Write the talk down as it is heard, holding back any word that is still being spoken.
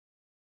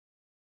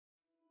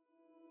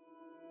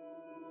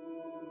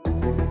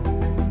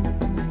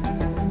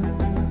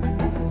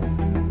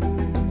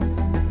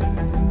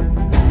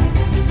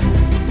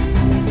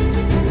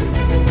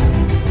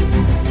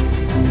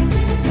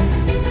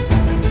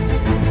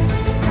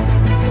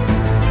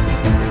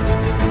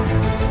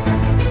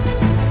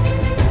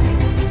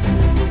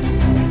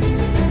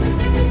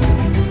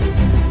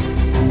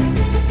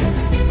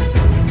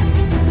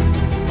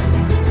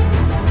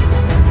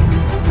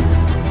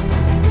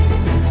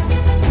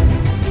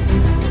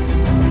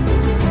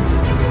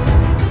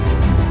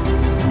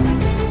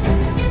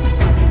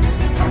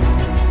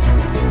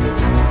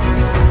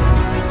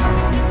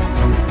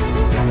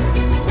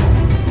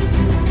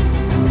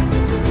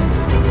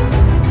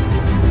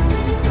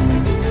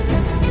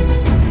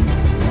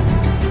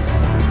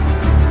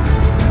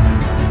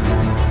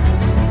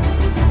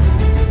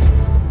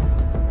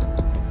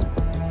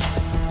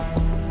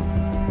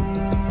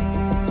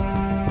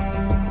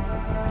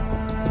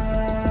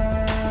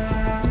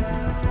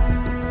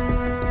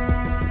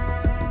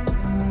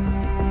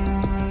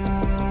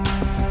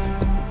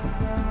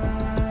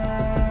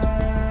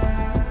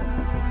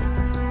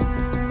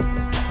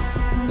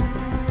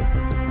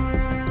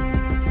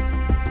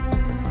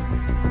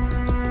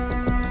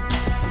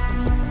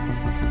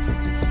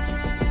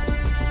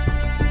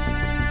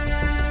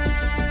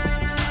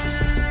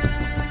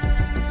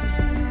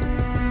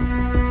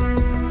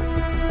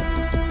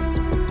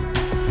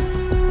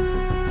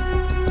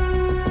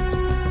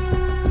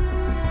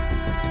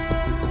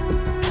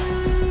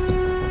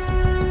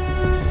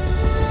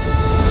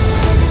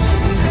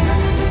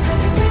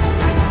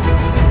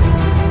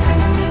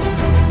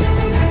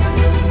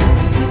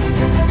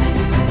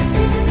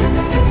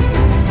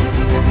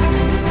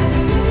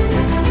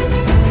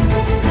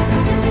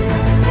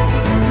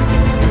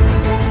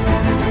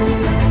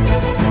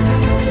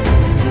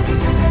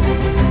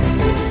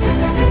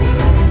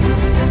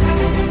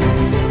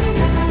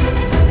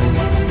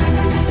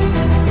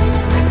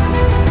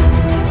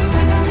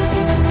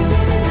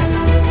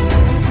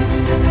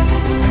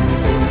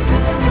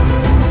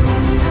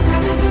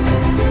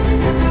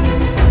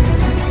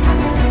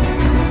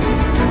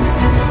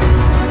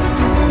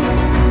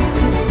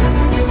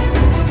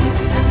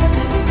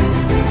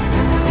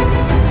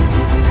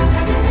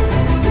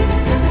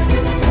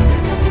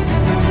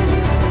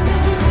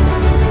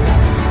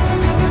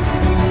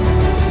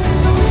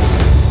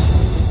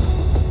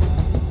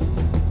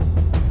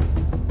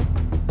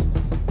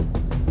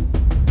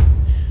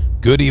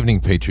Good evening,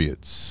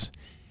 Patriots.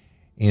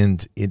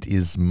 And it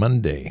is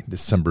Monday,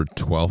 December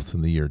 12th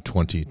in the year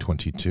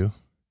 2022.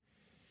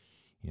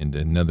 And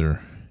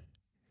another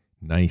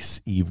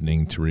nice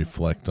evening to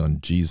reflect on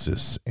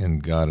Jesus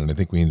and God. And I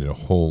think we need a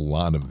whole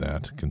lot of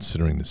that,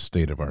 considering the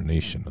state of our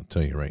nation. I'll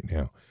tell you right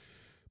now.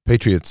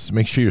 Patriots,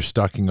 make sure you're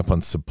stocking up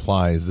on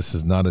supplies. This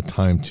is not a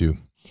time to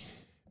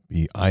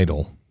be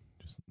idle.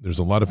 There's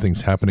a lot of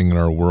things happening in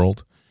our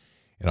world.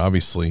 And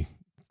obviously,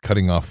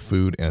 cutting off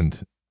food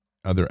and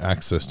other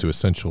access to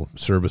essential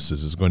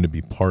services is going to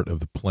be part of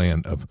the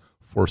plan of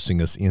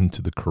forcing us into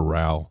the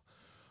corral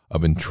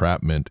of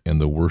entrapment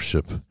and the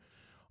worship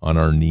on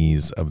our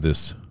knees of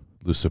this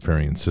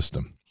Luciferian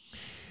system.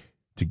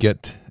 To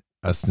get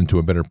us into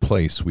a better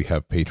place, we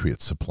have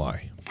Patriot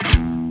Supply.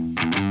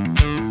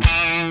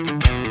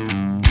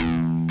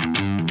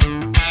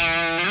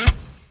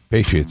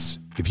 Patriots,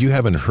 if you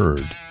haven't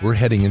heard, we're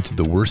heading into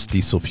the worst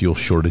diesel fuel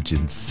shortage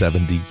in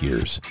 70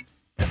 years.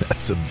 And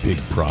that's a big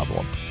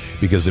problem,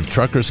 because if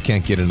truckers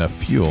can't get enough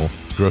fuel,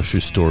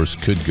 grocery stores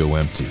could go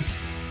empty.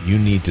 You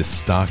need to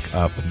stock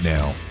up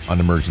now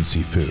on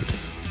emergency food.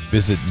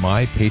 Visit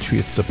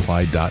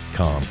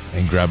mypatriotsupply.com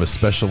and grab a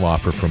special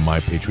offer from My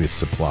Patriot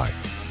Supply,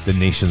 the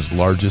nation's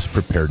largest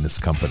preparedness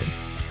company.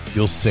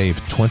 You'll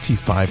save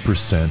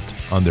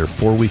 25% on their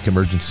 4-week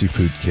emergency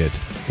food kit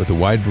with a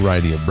wide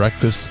variety of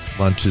breakfast,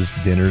 lunches,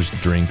 dinners,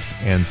 drinks,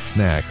 and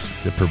snacks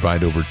that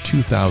provide over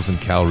 2,000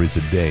 calories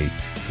a day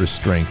for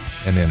strength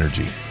and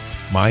energy.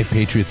 My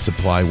Patriot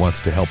Supply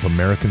wants to help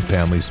American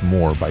families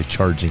more by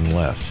charging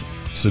less.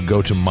 So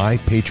go to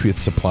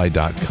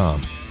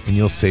mypatriotsupply.com and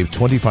you'll save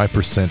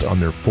 25% on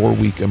their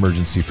 4-week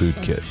emergency food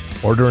kit.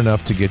 Order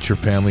enough to get your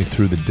family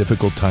through the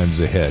difficult times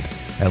ahead.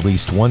 At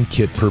least one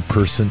kit per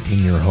person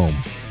in your home.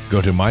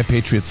 Go to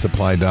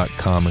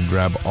mypatriotsupply.com and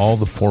grab all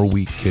the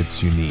 4-week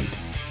kits you need.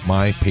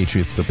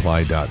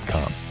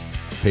 mypatriotsupply.com.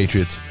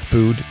 Patriots,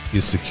 food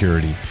is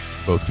security,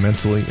 both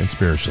mentally and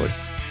spiritually.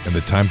 And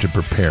the time to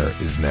prepare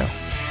is now.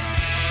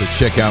 So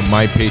check out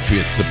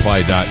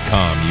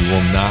mypatriotsupply.com. You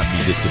will not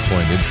be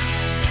disappointed.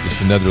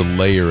 Just another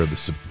layer of the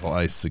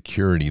supply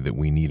security that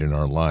we need in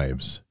our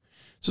lives.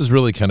 This is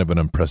really kind of an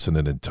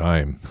unprecedented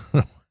time.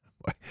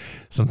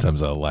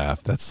 Sometimes I'll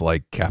laugh. That's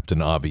like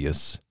Captain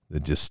Obvious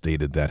that just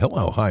stated that.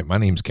 Hello, hi, my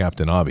name's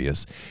Captain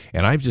Obvious,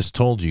 and I've just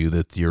told you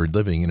that you're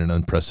living in an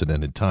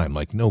unprecedented time.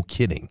 Like, no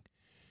kidding.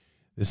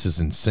 This is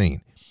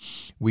insane.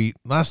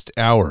 Last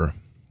hour,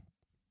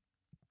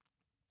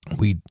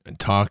 we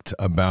talked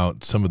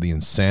about some of the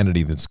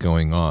insanity that's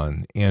going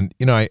on. And,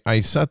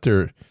 I sat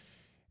there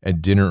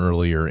at dinner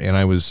earlier and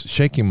I was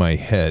shaking my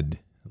head,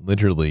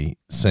 literally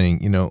saying,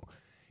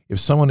 if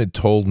someone had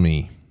told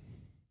me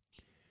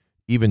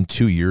even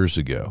 2 years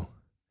ago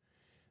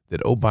that,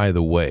 oh, by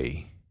the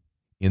way,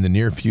 in the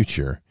near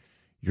future,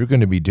 you're going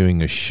to be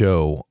doing a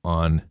show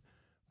on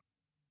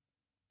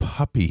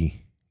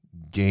puppy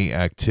gay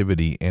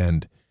activity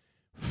and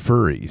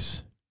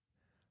furries,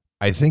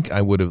 I think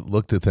I would have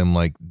looked at them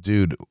like,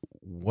 dude,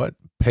 what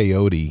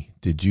peyote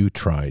did you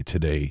try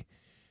today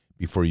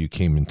before you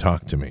came and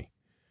talked to me?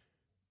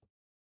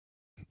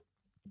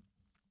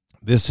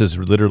 This is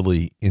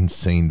literally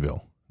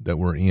Insaneville that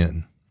we're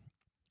in.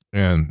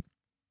 And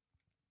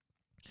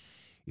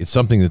it's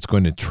something that's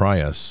going to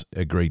try us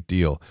a great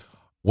deal.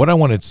 What I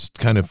want to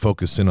kind of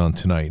focus in on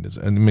tonight is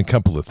a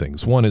couple of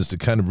things. One is to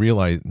kind of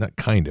realize,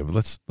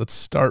 let's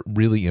start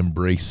really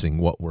embracing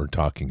what we're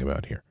talking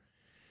about here.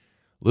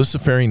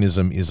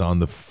 Luciferianism is on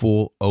the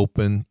full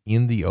open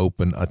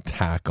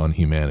attack on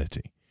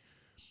humanity.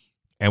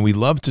 And we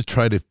love to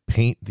try to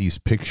paint these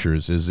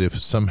pictures as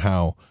if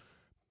somehow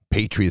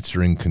patriots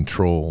are in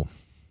control,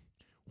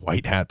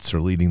 white hats are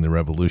leading the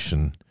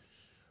revolution,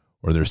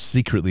 or they're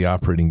secretly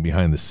operating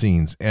behind the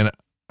scenes. And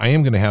I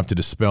am going to have to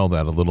dispel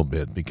that a little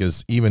bit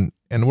because and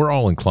we're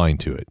all inclined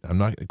to it. I'm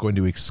not going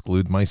to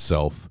exclude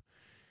myself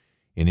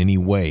in any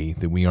way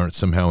that we aren't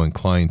somehow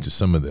inclined to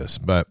some of this,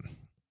 but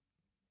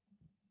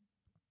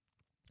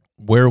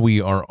where we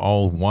are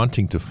all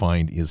wanting to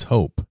find is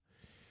hope.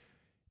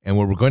 And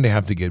what we're going to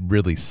have to get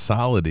really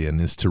solid in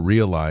is to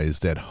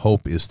realize that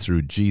hope is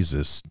through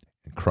Jesus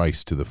and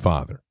Christ to the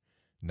Father,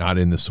 not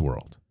in this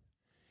world.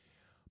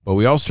 But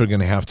we also are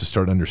going to have to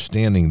start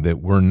understanding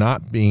that we're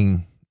not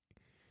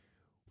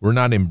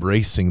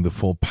embracing the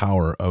full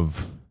power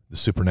of the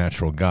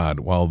supernatural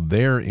God while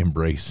they're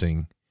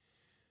embracing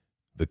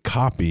the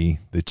copy,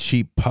 the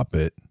cheap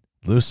puppet,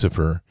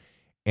 Lucifer,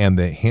 and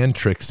the hand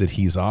tricks that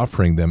he's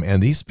offering them.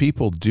 And these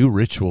people do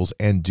rituals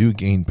and do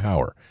gain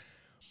power.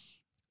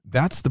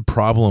 That's the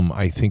problem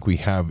I think we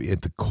have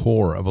at the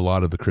core of a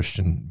lot of the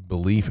Christian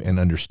belief and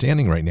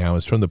understanding right now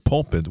is from the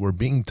pulpit. We're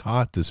being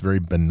taught this very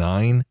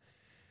benign,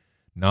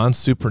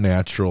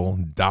 non-supernatural,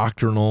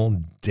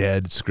 doctrinal,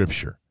 dead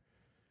scripture.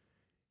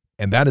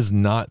 And that is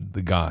not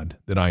the God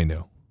that I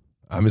know.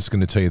 I'm just going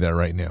to tell you that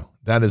right now.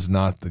 That is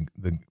not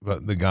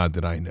the God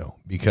that I know,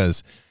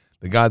 because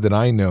the God that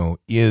I know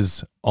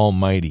is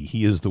almighty.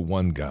 He is the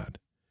one God.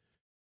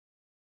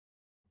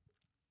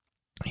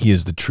 He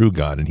is the true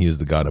God, and he is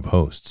the God of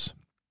hosts.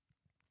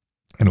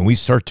 And when we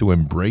start to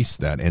embrace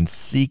that and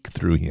seek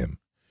through him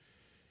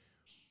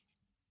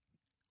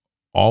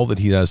all that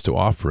he has to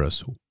offer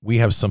us, we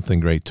have something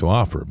great to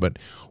offer. But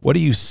what do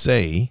you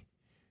say?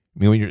 I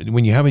mean,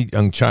 when you have a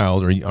young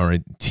child or a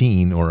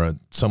teen or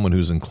someone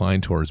who's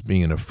inclined towards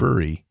being a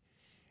furry,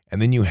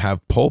 and then you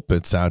have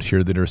pulpits out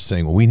here that are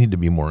saying, well, we need to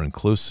be more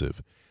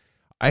inclusive.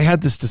 I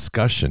had this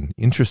discussion,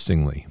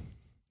 interestingly,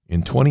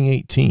 in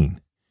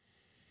 2018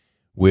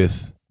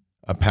 with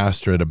a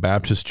pastor at a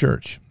Baptist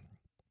church.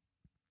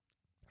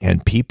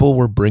 And people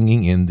were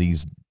bringing in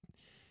these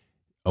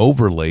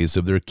overlays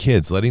of their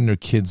kids, letting their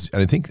kids,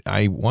 and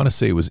I want to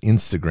say it was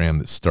Instagram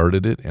that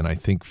started it, and I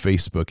think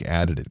Facebook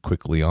added it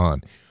quickly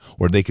on,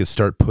 where they could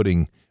start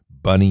putting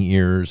bunny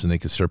ears and they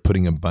could start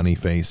putting a bunny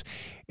face.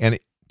 And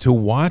to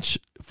watch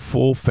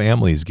full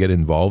families get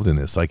involved in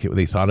this, like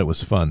they thought it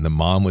was fun. The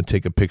mom would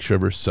take a picture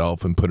of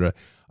herself and put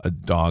a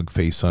dog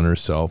face on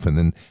herself, and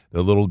then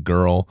the little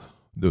girl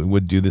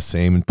would do the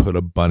same and put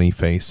a bunny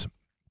face.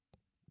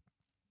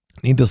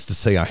 Needless to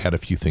say, I had a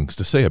few things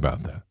to say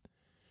about that.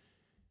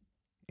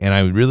 And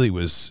I really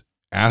was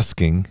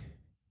asking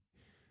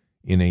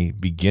in a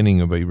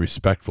beginning of a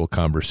respectful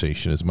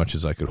conversation, as much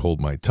as I could hold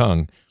my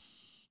tongue,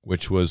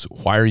 which was,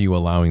 why are you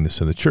allowing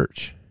this in the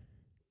church?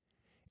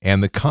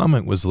 And the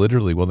comment was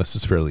literally, well, this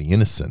is fairly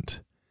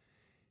innocent.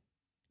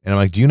 And I'm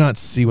like, do you not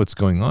see what's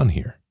going on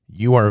here?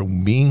 You are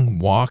being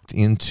walked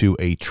into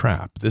a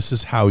trap. This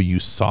is how you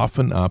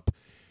soften up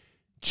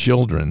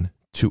children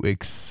to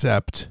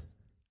accept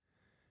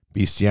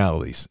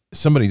bestialities.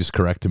 Somebody just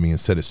corrected me and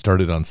said it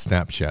started on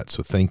Snapchat,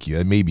 so thank you.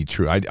 It may be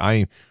true.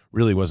 I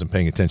really wasn't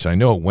paying attention. I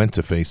know it went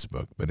to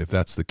Facebook, but if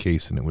that's the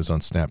case and it was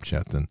on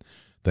Snapchat, then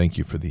thank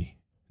you for the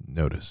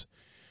notice.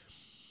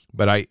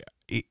 But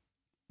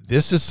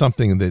this is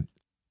something that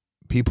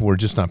people were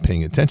just not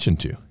paying attention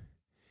to.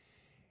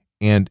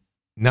 And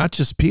not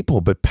just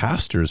people, but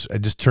pastors, I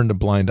just turned a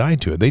blind eye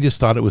to it. They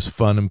just thought it was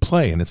fun and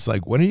play. And it's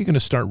like, when are you going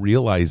to start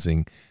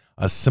realizing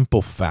a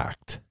simple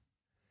fact?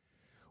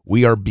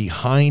 We are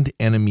behind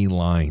enemy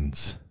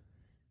lines.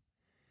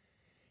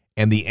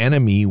 And the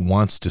enemy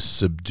wants to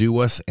subdue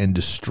us and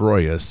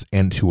destroy us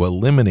and to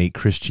eliminate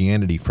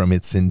Christianity from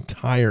its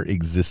entire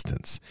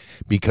existence,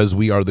 because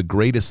we are the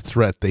greatest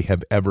threat they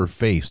have ever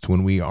faced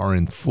when we are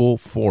in full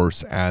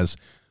force as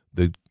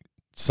the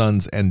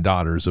sons and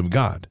daughters of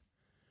God.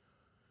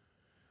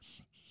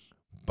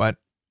 But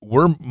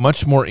we're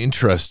much more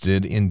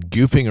interested in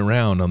goofing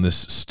around on this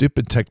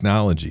stupid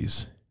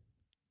technologies.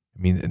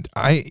 I mean,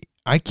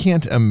 I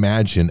can't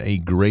imagine a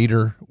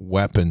greater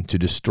weapon to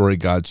destroy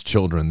God's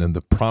children than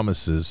the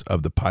promises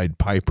of the Pied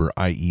Piper,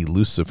 i.e.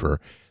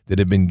 Lucifer, that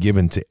have been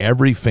given to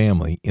every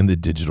family in the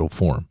digital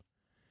form.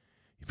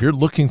 If you're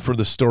looking for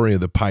the story of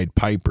the Pied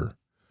Piper,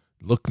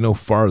 look no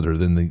farther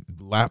than the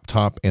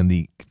laptop and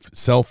the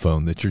cell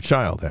phone that your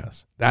child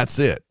has. That's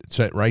it. It's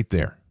right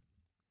there.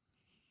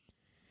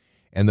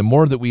 And the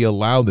more that we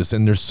allow this,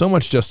 and there's so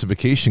much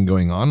justification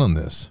going on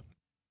this,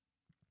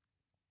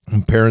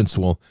 and parents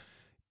will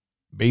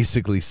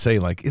basically say,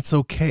 like, it's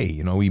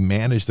okay, we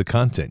manage the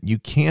content. You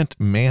can't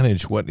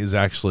manage what is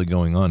actually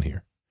going on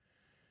here.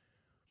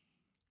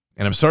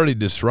 And I'm sorry to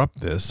disrupt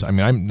this. I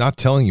mean, I'm not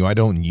telling you I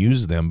don't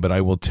use them, but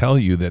I will tell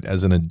you that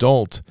as an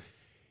adult,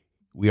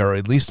 we are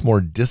at least more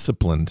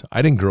disciplined.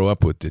 I didn't grow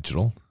up with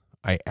digital.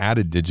 I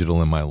added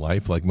digital in my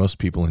life, like most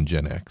people in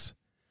Gen X.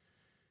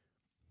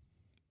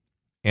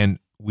 And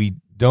we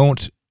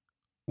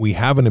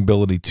have an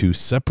ability to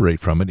separate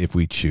from it if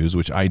we choose,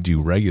 which I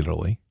do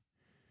regularly.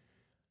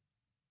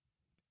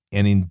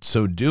 And in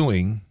so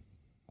doing,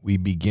 we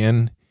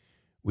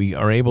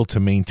are able to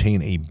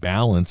maintain a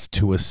balance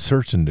to a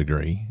certain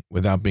degree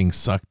without being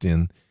sucked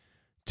in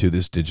to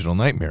this digital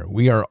nightmare.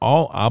 We are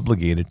all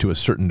obligated to a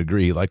certain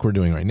degree, like we're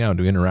doing right now,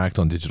 to interact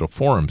on digital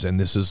forums. And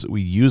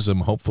we use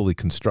them hopefully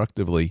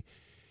constructively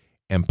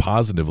and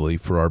positively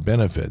for our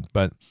benefit.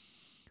 But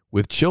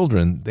with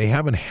children, they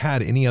haven't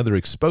had any other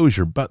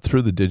exposure but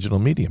through the digital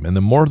medium. And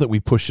the more that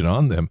we push it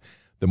on them,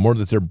 the more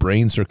that their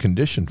brains are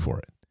conditioned for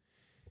it.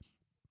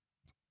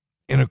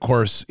 And of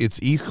course, it's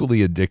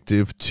equally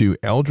addictive to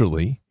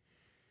elderly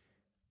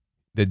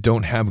that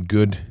don't have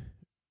good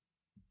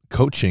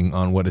coaching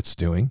on what it's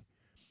doing,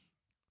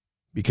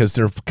 because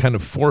they're kind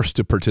of forced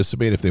to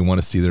participate. If they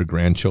want to see their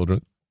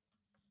grandchildren,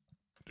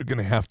 they're going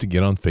to have to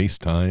get on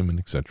FaceTime and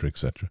et cetera, et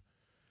cetera.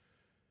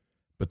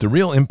 But the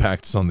real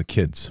impact is on the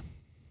kids.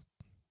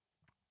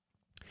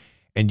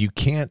 And you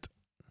can't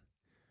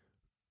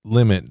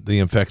limit the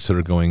effects that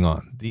are going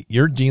on.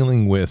 You're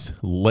dealing with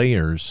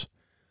layers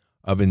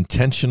of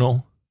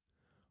intentional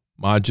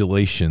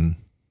modulation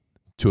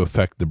to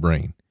affect the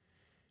brain.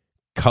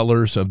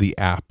 Colors of the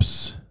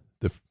apps,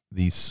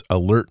 these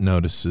alert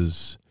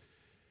notices,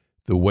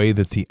 the way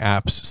that the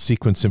apps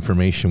sequence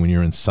information when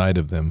you're inside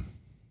of them,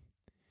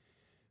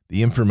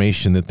 the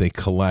information that they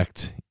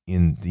collect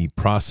in the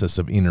process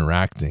of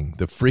interacting,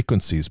 the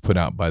frequencies put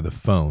out by the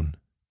phone,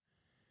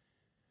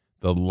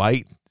 the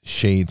light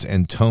shades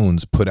and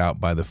tones put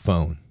out by the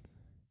phone.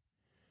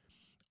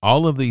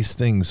 All of these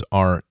things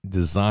are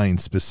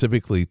designed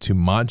specifically to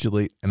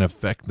modulate and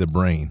affect the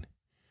brain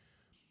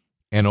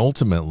and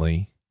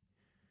ultimately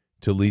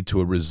to lead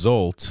to a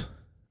result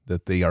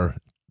that they are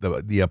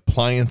the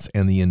appliance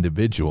and the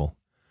individual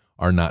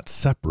are not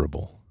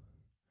separable.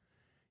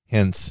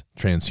 Hence,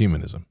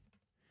 transhumanism.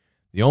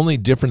 The only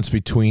difference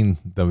between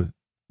the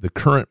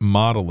current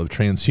model of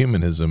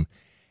transhumanism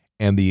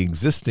and the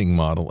existing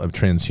model of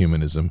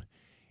transhumanism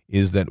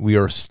is that we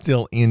are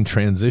still in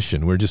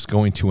transition. We're just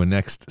going to a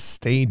next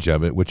stage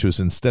of it, which was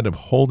instead of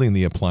holding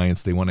the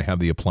appliance, they want to have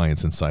the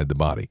appliance inside the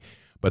body.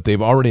 But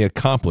they've already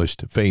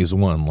accomplished phase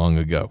one long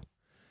ago.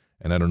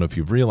 And I don't know if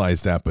you've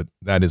realized that, but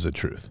that is a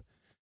truth.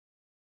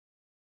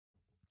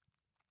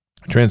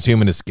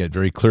 Transhumanists get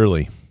very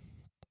clearly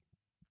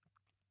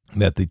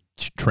that the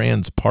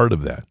trans part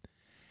of that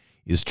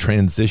is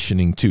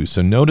transitioning too.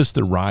 So notice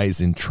the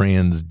rise in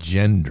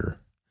transgender.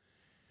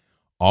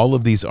 All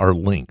of these are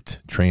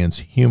linked.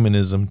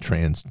 Transhumanism,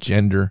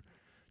 transgender,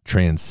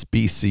 trans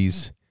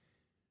species.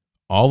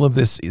 All of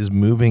this is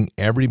moving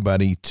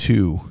everybody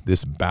to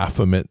this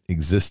Baphomet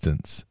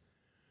existence.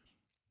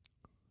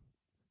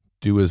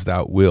 Do as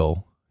thou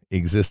will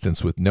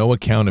existence with no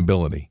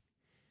accountability,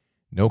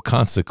 no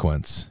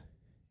consequence.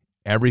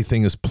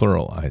 Everything is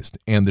pluralized.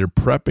 And they're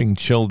prepping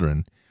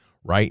children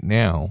right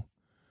now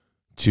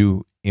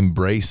to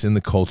embrace in the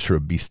culture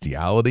of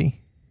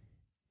bestiality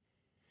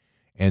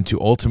and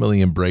to ultimately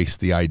embrace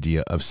the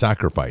idea of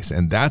sacrifice.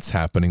 And that's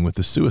happening with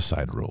the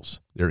suicide rules.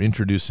 They're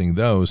introducing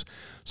those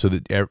so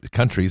that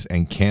countries,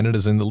 and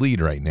Canada's in the lead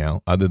right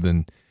now, other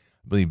than,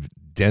 I believe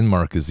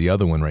Denmark is the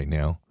other one right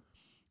now.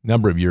 A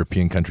number of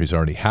European countries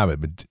already have it,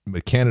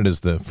 but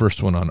Canada's the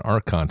first one on our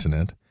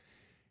continent,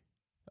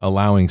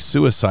 allowing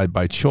suicide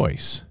by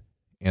choice.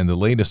 And the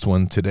latest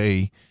one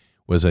today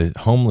was a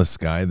homeless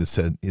guy that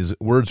said, his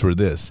words were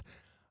this: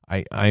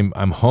 I'm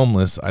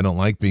homeless. I don't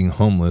like being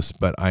homeless,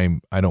 but I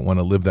don't want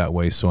to live that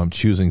way, so I'm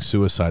choosing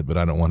suicide, but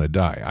I don't want to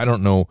die. I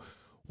don't know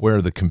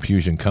where the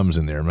confusion comes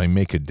in there. I might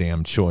make a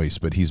damn choice,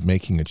 but he's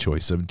making a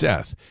choice of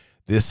death.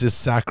 This is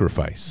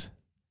sacrifice,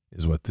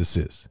 is what this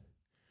is.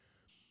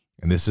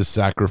 And this is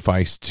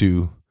sacrifice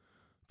to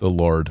the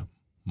Lord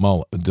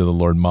Moloch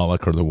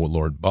or the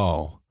Lord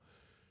Baal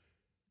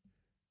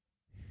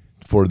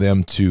for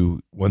them to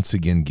once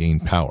again gain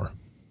power.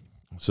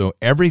 So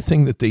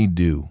everything that they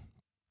do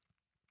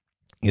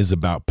is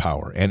about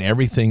power, and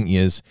everything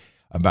is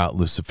about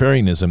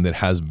Luciferianism that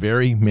has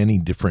very many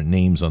different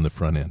names on the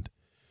front end.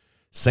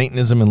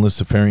 Satanism and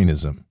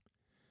Luciferianism.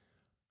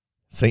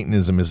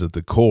 Satanism is at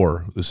the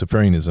core.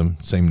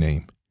 Luciferianism, same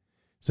name,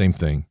 same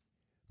thing.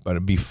 But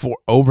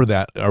over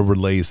that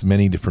overlays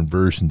many different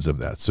versions of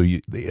that. So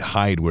they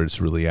hide where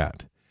it's really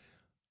at.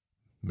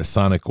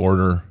 Masonic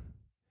order,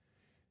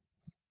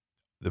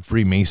 the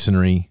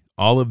Freemasonry,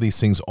 all of these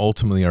things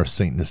ultimately are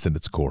Satanist at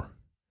its core.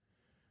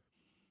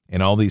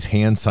 And all these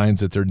hand signs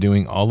that they're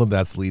doing, all of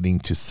that's leading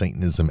to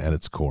Satanism at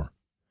its core.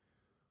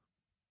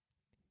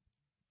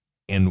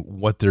 And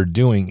what they're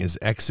doing is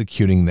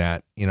executing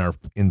that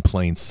in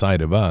plain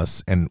sight of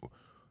us. And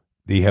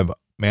they have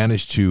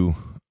managed to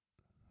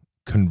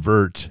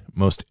convert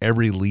most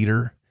every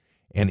leader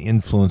and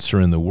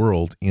influencer in the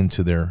world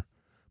into their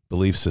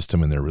belief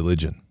system and their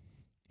religion.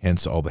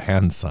 Hence all the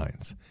hand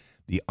signs,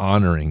 the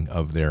honoring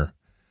of their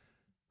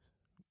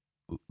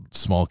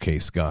small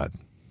case God.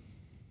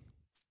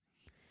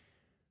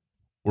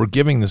 We're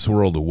giving this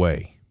world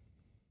away.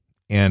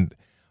 And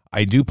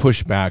I do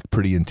push back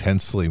pretty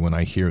intensely when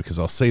I hear, because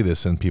I'll say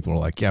this and people are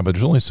like, yeah, but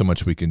there's only so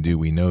much we can do.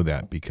 We know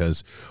that,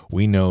 because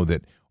we know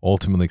that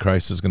ultimately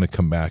Christ is going to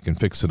come back and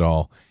fix it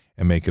all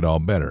and make it all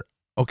better.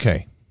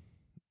 Okay,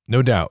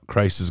 no doubt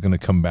Christ is going to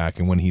come back,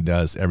 and when he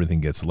does,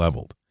 everything gets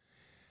leveled.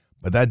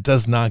 But that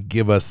does not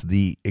give us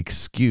the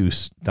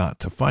excuse not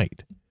to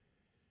fight.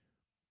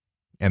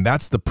 And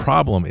that's the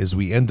problem, is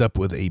we end up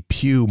with a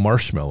pew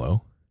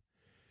marshmallow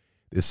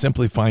that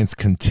simply finds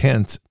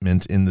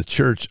contentment in the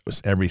church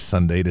every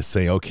Sunday to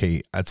say,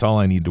 okay, that's all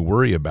I need to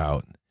worry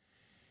about.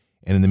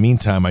 And in the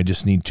meantime, I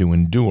just need to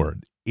endure.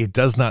 It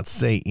does not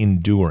say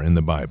endure in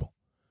the Bible.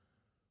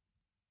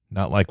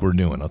 Not like we're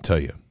doing, I'll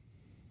tell you.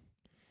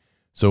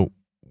 So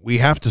we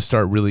have to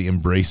start really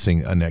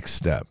embracing a next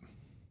step.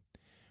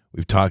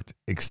 We've talked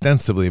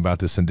extensively about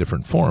this in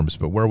different forms,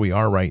 but where we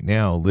are right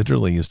now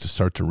literally is to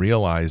start to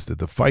realize that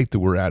the fight that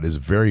we're at is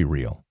very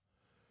real.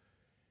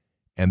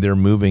 And they're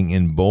moving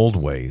in bold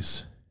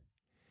ways.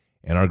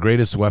 And our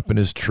greatest weapon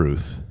is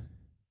truth.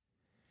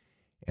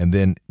 And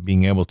then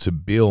being able to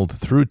build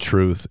through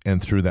truth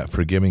and through that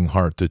forgiving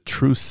heart the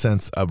true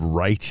sense of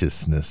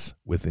righteousness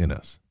within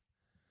us.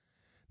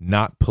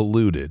 Not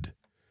polluted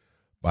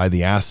by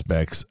the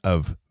aspects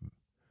of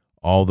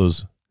all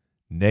those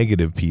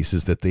negative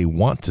pieces that they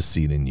want to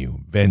see in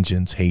you.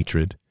 Vengeance,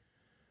 hatred.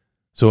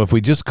 So if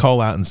we just call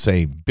out and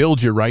say,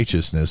 build your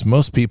righteousness,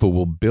 most people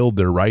will build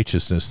their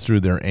righteousness through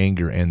their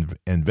anger and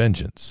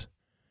vengeance.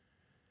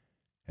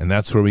 And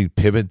that's where we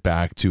pivot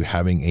back to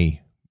having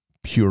a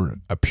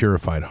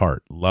purified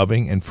heart,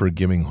 loving and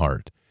forgiving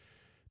heart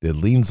that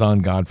leans on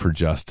God for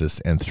justice.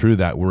 And through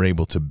that, we're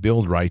able to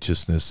build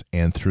righteousness.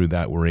 And through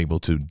that, we're able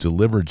to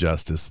deliver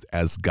justice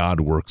as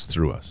God works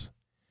through us.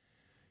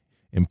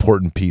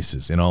 important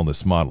pieces in all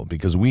this model,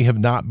 because we have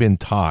not been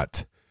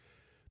taught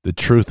the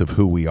truth of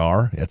who we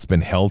are. It's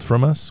been held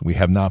from us. We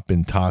have not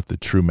been taught the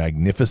true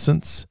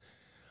magnificence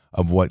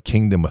of what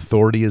kingdom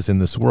authority is in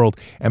this world.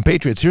 And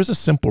Patriots, here's a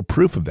simple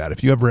proof of that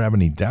if you ever have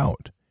any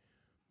doubt.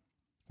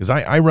 Because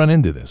I run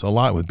into this a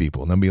lot with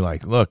people, and they'll be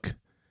like, look,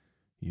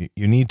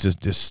 you need to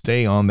just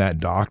stay on that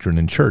doctrine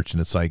in church. And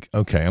it's like,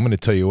 okay, I'm going to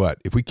tell you what,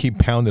 if we keep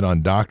pounding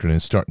on doctrine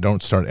and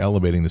don't start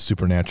elevating the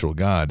supernatural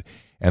God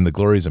and the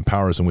glories and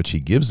powers in which he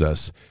gives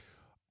us,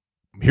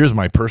 here's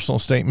my personal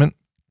statement.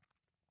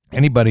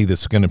 Anybody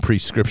that's going to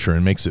preach scripture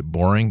and makes it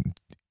boring,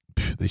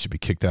 they should be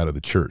kicked out of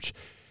the church,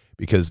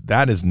 because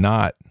that is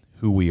not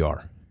who we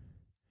are.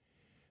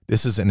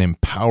 This is an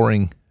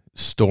empowering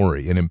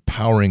story, an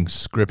empowering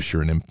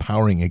scripture, an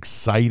empowering,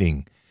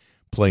 exciting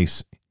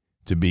place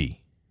to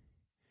be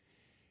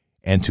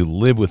and to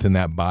live within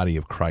that body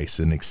of Christ,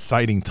 an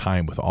exciting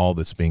time with all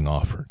that's being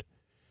offered.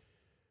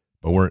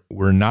 But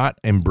we're not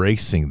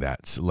embracing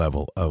that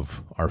level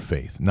of our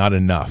faith. Not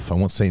enough. I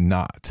won't say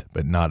not,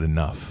 but not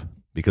enough.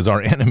 Because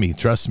our enemy,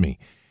 trust me,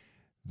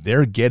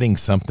 they're getting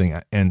something.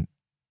 And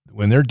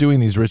when they're doing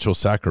these ritual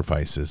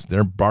sacrifices,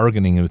 they're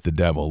bargaining with the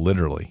devil,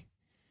 literally.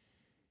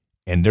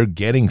 And they're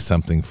getting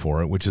something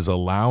for it, which is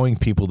allowing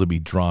people to be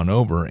drawn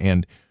over.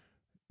 And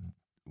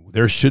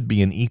there should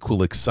be an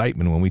equal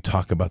excitement when we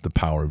talk about the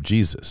power of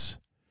Jesus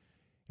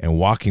and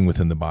walking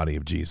within the body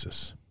of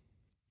Jesus,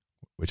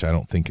 which I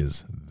don't think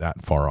is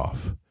that far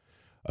off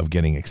of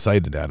getting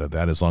excited out of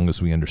that, as long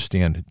as we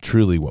understand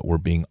truly what we're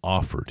being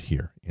offered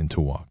here in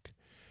To Walk.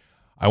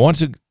 I want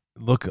to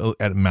look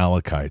at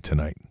Malachi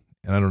tonight,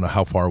 and I don't know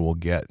how far we'll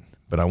get,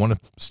 but I want to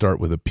start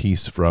with a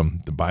piece from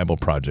the Bible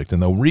Project.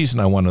 And the reason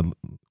I want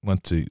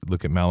to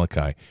look at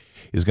Malachi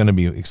is going to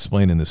be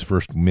explained in this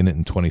first minute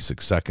and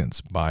 26 seconds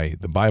by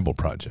the Bible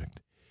Project,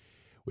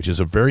 which is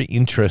a very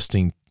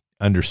interesting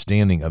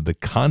understanding of the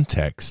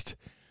context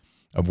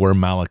of where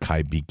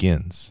Malachi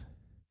begins.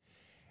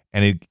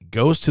 And it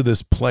goes to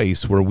this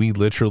place where we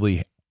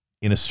literally,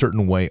 in a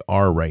certain way,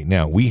 are right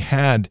now. We've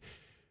had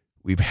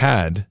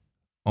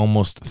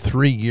almost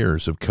 3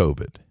 years of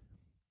COVID.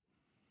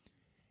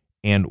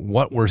 And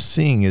what we're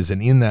seeing is,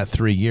 and in that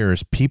 3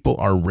 years, people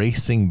are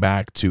racing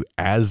back to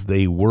as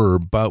they were,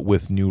 but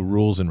with new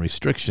rules and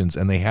restrictions,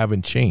 and they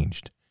haven't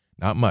changed.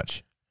 Not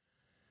much.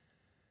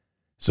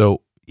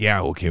 So,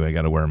 yeah, okay, I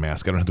got to wear a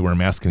mask. I don't have to wear a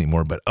mask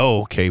anymore, but,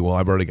 okay, well,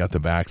 I've already got the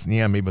vaccine.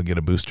 Yeah, maybe I'll get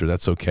a booster.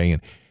 That's okay.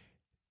 And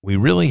we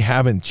really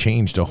haven't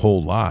changed a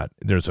whole lot.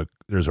 There's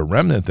a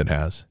remnant that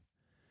has,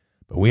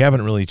 but we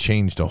haven't really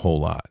changed a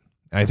whole lot.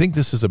 And I think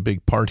this is a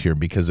big part here,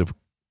 because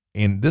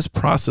in this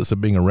process of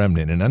being a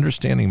remnant and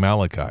understanding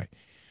Malachi,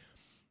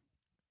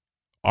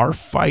 our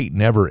fight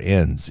never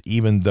ends,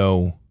 even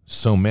though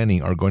so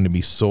many are going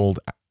to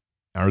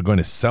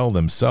sell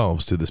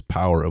themselves to this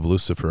power of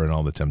Lucifer and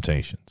all the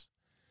temptations.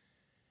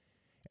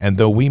 And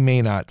though we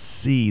may not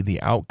see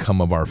the outcome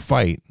of our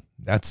fight,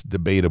 that's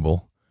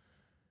debatable.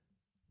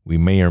 We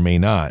may or may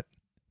not.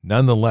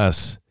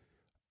 Nonetheless,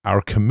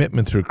 our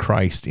commitment through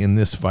Christ in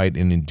this fight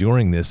and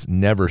enduring this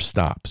never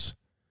stops.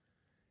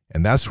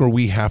 And that's where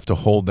we have to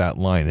hold that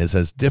line.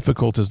 As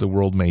difficult as the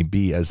world may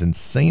be, as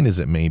insane as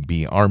it may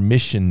be, our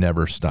mission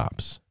never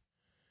stops.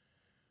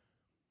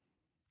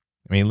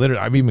 I mean,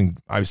 literally,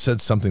 I've said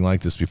something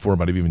like this before,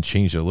 but I've even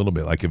changed it a little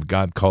bit. Like, if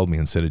God called me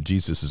and said that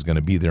Jesus is going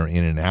to be there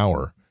in an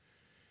hour,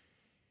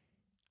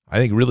 I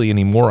think really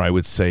anymore I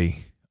would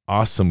say,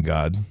 awesome,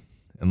 God,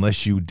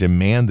 unless you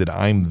demand that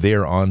I'm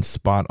there on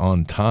spot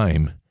on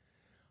time,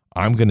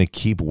 I'm going to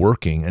keep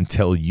working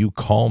until you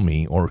call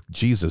me or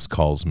Jesus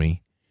calls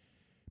me,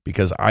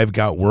 because I've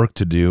got work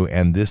to do,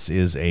 and this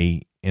is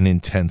an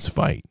intense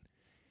fight.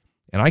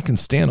 And I can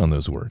stand on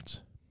those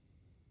words,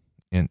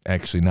 and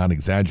actually not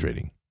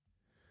exaggerating.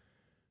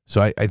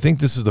 So I think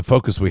this is the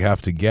focus we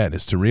have to get,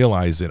 is to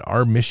realize that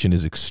our mission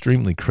is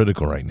extremely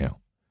critical right now.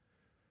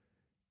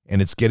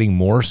 And it's getting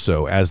more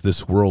so as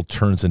this world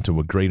turns into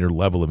a greater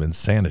level of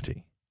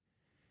insanity.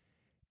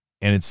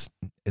 And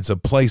it's a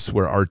place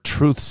where our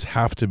truths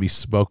have to be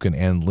spoken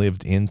and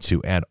lived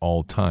into at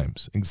all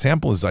times.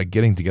 Example is like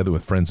getting together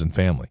with friends and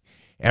family.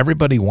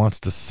 Everybody wants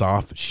to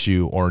soft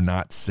shoe or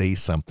not say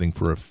something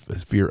for a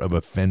fear of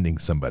offending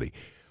somebody.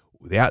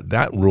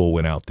 That rule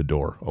went out the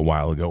door a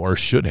while ago, or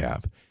should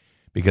have,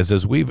 because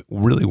as we've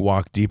really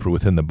walked deeper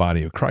within the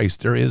body of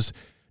Christ, there is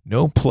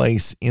no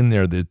place in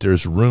there that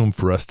there's room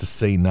for us to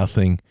say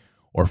nothing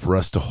or for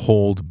us to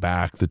hold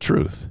back the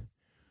truth.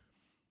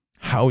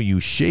 How you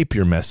shape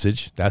your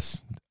message,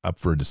 that's up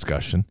for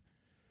discussion.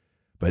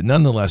 But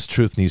nonetheless,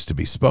 truth needs to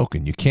be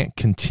spoken. You can't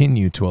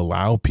continue to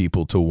allow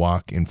people to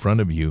walk in front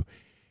of you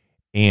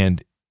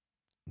and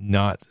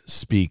not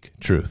speak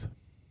truth.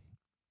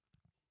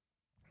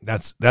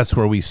 That's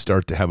where we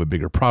start to have a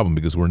bigger problem,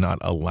 because we're not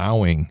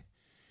allowing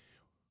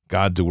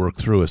God to work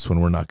through us when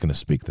we're not going to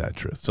speak that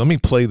truth. So let me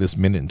play this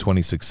minute and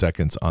 26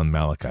 seconds on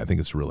Malachi. I think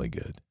it's really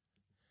good.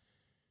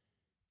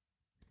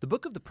 The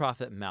book of the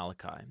prophet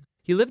Malachi.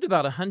 He lived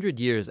about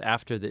 100 years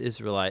after the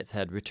Israelites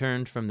had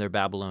returned from their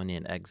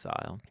Babylonian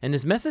exile, and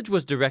his message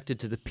was directed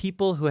to the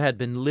people who had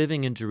been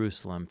living in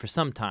Jerusalem for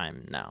some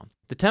time now.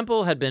 The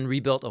temple had been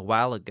rebuilt a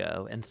while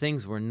ago, and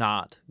things were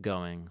not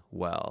going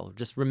well.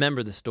 Just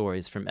remember the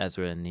stories from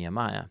Ezra and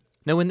Nehemiah.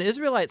 Now, when the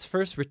Israelites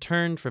first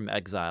returned from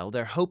exile,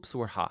 their hopes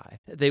were high.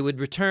 They would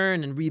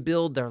return and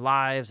rebuild their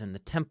lives and the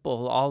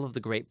temple. All of the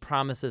great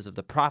promises of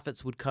the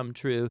prophets would come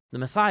true. The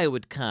Messiah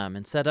would come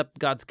and set up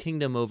God's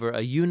kingdom over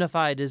a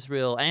unified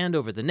Israel and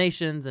over the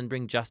nations and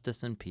bring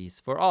justice and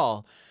peace for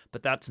all.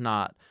 But that's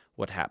not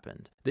what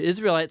happened. The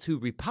Israelites who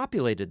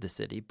repopulated the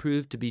city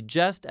proved to be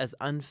just as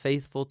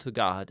unfaithful to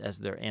God as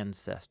their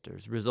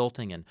ancestors,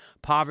 resulting in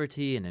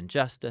poverty and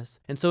injustice.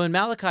 And so in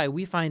Malachi,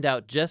 we find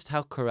out just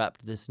how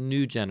corrupt this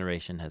new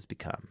generation has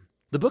become.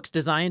 The book's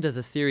designed as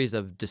a series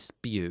of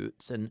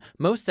disputes, and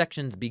most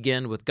sections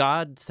begin with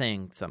God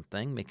saying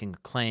something, making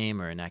a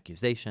claim or an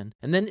accusation,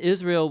 and then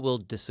Israel will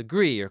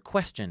disagree or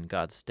question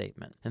God's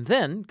statement. And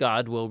then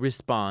God will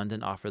respond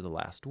and offer the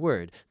last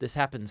word. This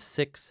happens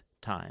 6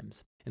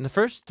 times. In the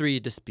first 3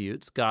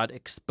 disputes, God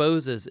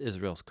exposes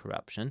Israel's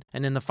corruption,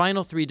 and in the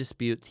final 3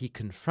 disputes, he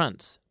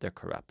confronts their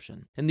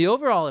corruption. And the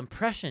overall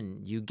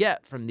impression you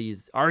get from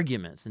these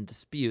arguments and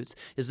disputes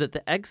is that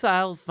the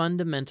exile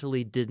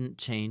fundamentally didn't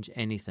change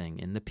anything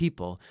in the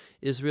people.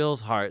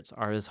 Israel's hearts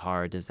are as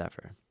hard as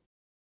ever.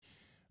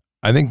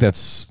 I think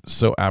that's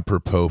so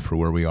apropos for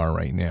where we are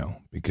right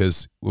now,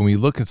 because when we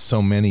look at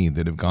so many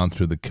that have gone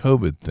through the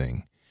COVID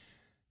thing,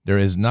 there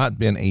has not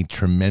been a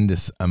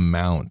tremendous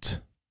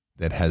amount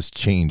that has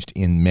changed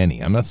in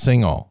many. I'm not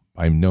saying all,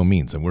 by no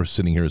means. And we're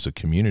sitting here as a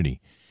community,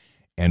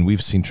 and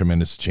we've seen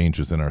tremendous change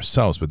within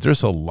ourselves. But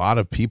there's a lot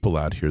of people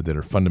out here that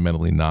are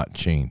fundamentally not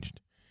changed.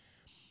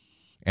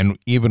 And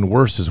even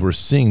worse is we're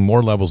seeing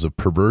more levels of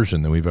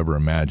perversion than we've ever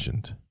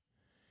imagined.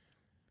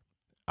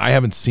 I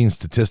haven't seen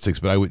statistics,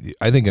 but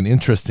I think an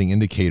interesting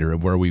indicator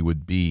of where we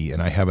would be,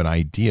 and I have an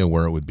idea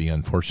where it would be,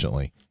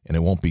 unfortunately, and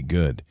it won't be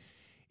good,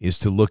 is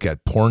to look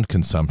at porn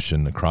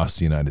consumption across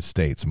the United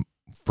States.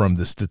 From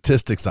the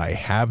statistics I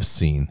have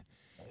seen,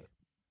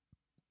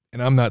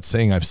 and I'm not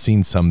saying I've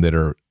seen some that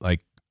are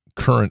like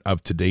current,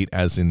 up to date,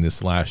 as in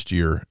this last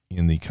year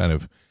in the kind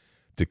of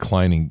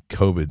declining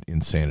COVID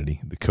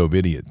insanity, the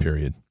COVIDiot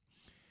period.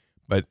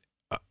 But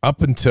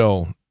up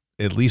until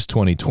at least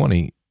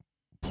 2020,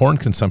 porn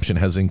consumption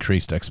has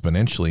increased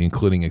exponentially,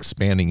 including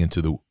expanding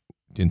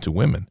into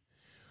women.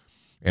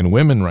 And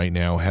women right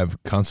now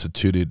have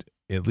constituted,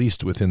 at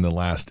least within the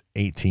last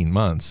 18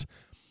 months,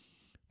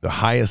 the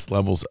highest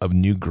levels of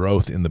new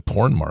growth in the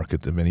porn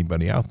market of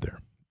anybody out there.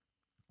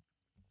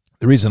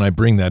 The reason I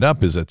bring that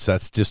up is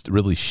that's just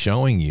really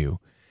showing you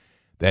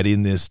that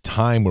in this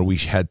time where we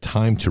had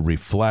time to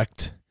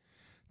reflect,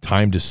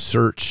 time to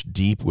search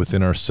deep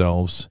within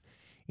ourselves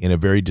in a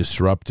very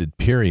disrupted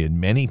period,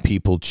 many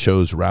people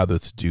chose rather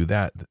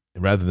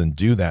than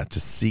do that to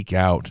seek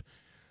out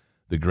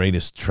the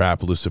greatest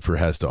trap Lucifer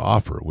has to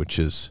offer, which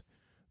is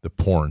the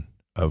porn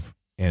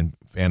and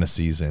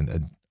fantasies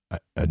and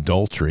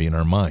adultery in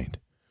our mind.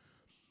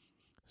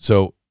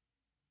 So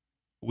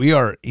we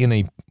are in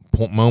a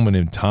moment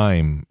in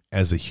time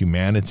as a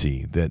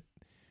humanity that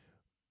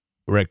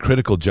we're at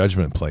critical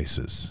judgment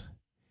places.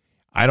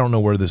 I don't know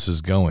where this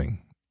is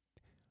going.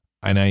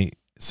 And I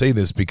say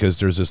this because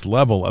there's this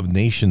level of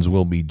nations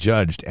will be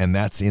judged, and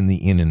that's in the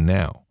in and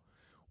now.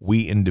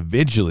 We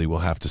individually will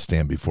have to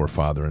stand before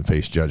Father and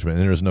face judgment,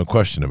 and there's no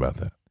question about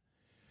that.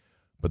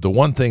 But the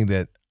one thing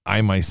that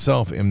I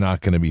myself am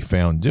not going to be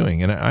found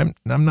doing, and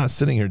I'm not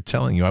sitting here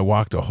telling you I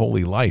walked a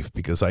holy life,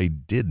 because I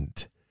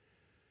didn't.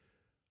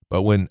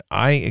 But when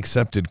I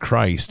accepted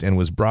Christ and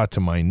was brought to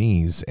my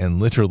knees, and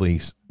literally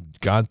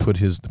God put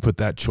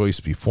that choice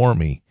before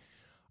me,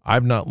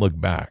 I've not looked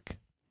back.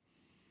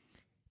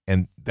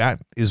 And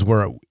that is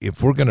where,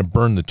 if we're going to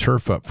burn the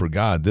turf up for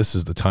God, this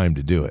is the time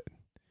to do it.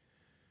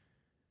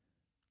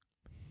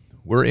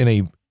 We're in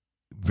a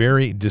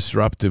very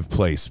disruptive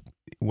place.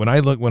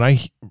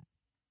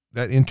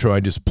 That intro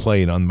I just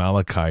played on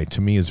Malachi, to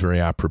me, is very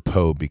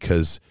apropos,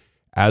 because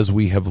as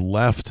we have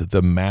left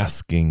the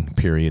masking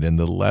period and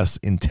the less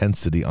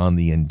intensity on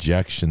the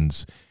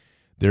injections,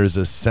 there's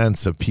a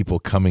sense of people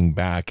coming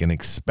back and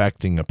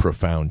expecting a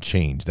profound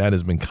change. That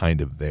has been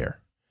kind of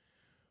there.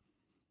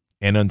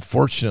 And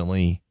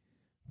unfortunately,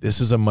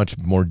 this is a much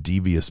more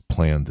devious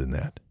plan than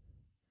that.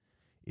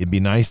 It'd be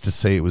nice to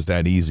say it was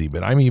that easy,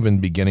 but I'm even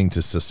beginning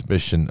to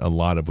suspicion a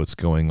lot of what's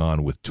going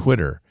on with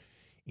Twitter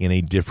in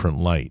a different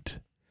light.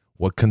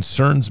 What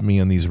concerns me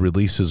on these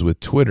releases with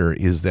Twitter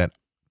is that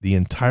the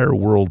entire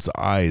world's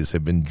eyes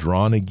have been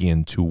drawn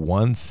again to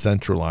one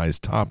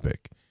centralized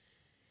topic,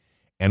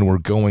 and we're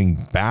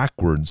going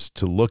backwards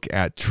to look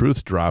at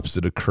truth drops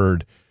that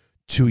occurred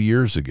 2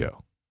 years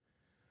ago.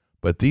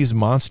 But these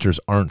monsters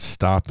aren't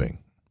stopping.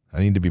 I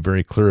need to be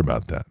very clear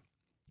about that.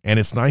 And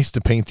it's nice to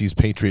paint these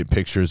patriot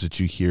pictures that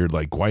you hear,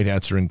 like white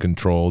hats are in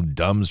control,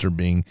 dumbs are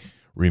being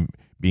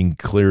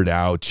cleared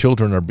out,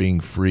 children are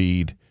being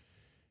freed.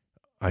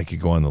 I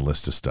could go on the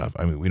list of stuff.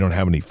 I mean, we don't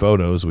have any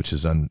photos, which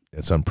is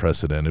it's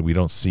unprecedented. We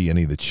don't see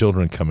any of the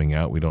children coming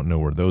out. We don't know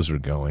where those are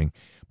going.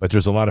 But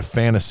there's a lot of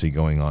fantasy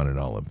going on in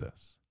all of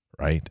this,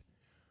 right?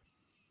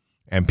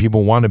 And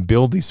people want to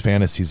build these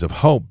fantasies of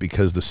hope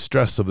because the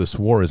stress of this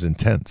war is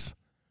intense.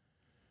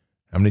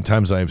 How many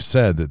times I've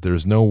said that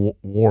there's no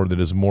war that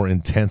is more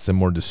intense and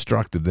more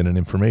destructive than an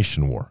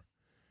information war.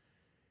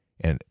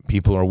 And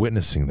people are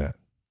witnessing that.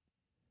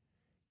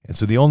 And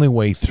so the only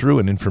way through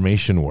an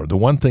information war, the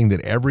one thing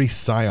that every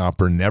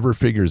psyoper never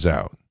figures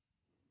out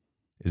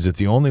is that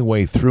the only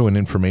way through an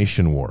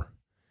information war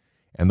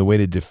and the way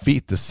to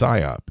defeat the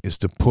psyop is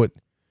to put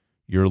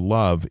your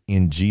love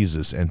in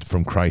Jesus and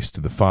from Christ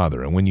to the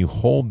Father. And when you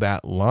hold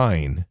that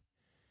line,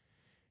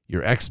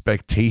 your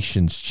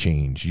expectations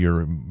change,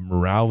 your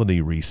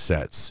morality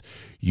resets.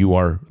 You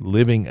are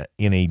living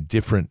in a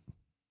different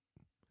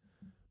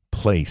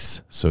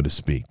place, so to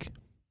speak.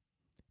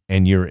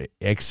 And you're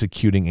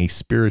executing a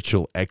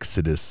spiritual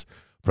exodus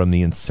from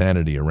the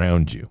insanity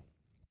around you.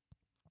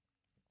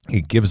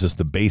 It gives us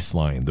the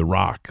baseline, the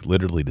rock,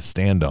 literally to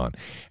stand on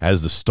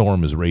as the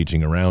storm is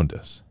raging around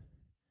us.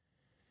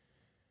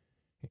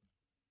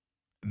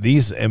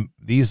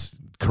 These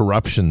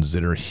corruptions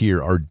that are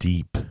here are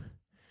deep.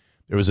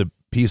 There was a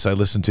piece I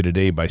listened to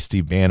today by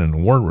Steve Bannon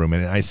in War Room,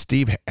 and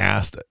Steve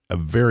asked a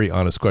very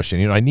honest question.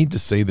 You know, I need to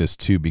say this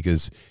too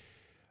because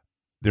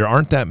there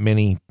aren't that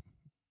many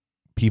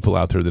people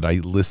out there that I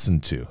listen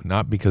to,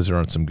 not because there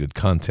aren't some good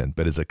content,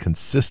 but as a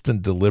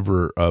consistent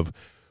deliverer of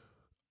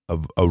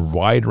a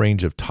wide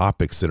range of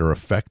topics that are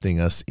affecting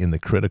us in the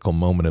critical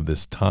moment of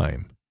this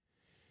time.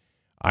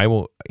 I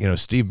will,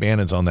 Steve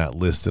Bannon's on that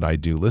list that I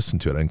do listen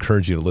to it. I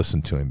encourage you to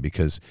listen to him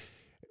because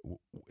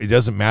it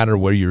doesn't matter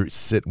where you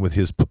sit with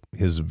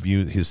his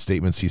view, his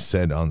statements he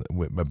said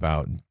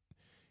about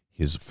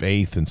his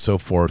faith and so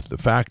forth. The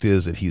fact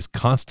is that he's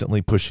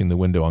constantly pushing the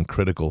window on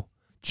critical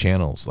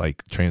channels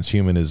like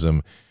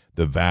transhumanism,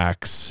 the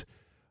vax.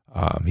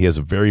 He has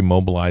a very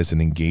mobilized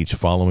and engaged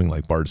following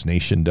like Bard's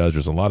Nation does.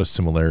 There's a lot of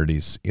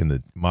similarities in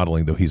the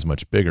modeling, though he's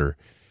much bigger.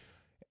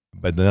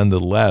 But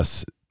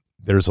nonetheless,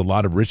 there's a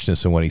lot of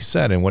richness in what he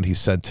said, and what he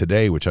said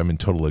today, which I'm in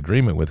total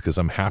agreement with because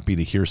I'm happy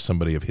to hear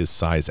somebody of his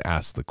size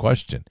ask the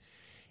question,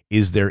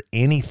 is there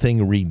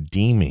anything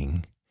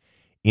redeeming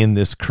in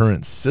this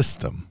current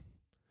system,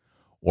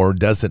 or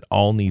does it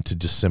all need to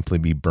just simply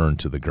be burned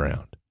to the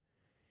ground?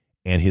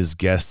 And his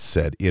guest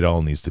said it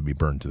all needs to be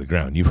burned to the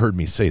ground. You've heard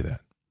me say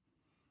that.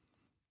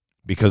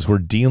 Because we're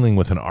dealing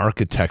with an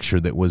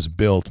architecture that was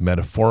built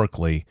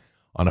metaphorically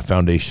on a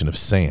foundation of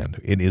sand.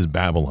 It is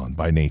Babylon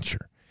by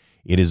nature.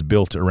 It is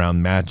built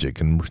around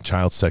magic and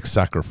child sex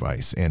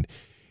sacrifice, and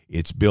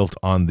it's built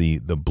on the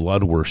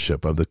blood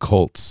worship of the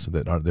cults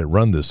that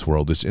run this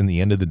world, which in the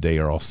end of the day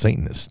are all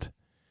Satanist.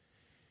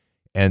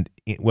 And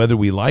whether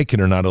we like it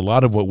or not, a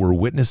lot of what we're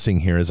witnessing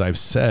here, as I've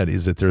said,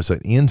 is that there's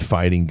an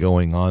infighting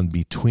going on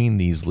between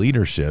these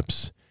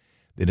leaderships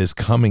that is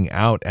coming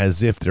out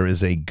as if there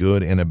is a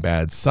good and a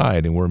bad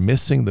side, and we're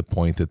missing the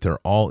point that they're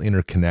all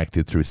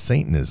interconnected through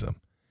Satanism.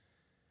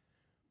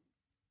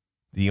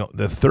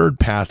 The third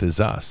path is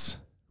us.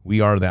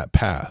 We are that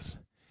path,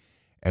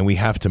 and we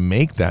have to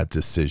make that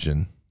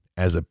decision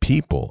as a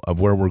people of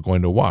where we're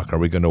going to walk. Are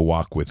we going to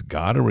walk with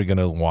God, or are we going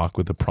to walk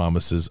with the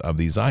promises of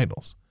these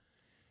idols?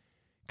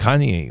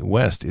 Kanye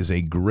West is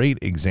a great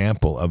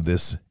example of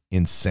this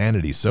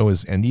insanity.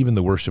 And even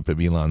the worship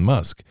of Elon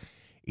Musk.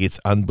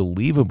 It's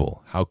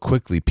unbelievable how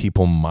quickly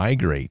people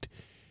migrate.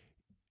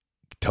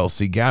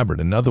 Tulsi Gabbard,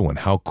 another one,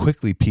 how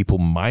quickly people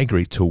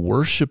migrate to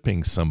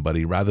worshiping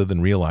somebody rather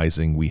than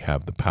realizing we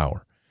have the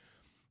power.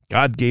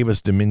 God gave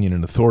us dominion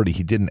and authority.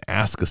 He didn't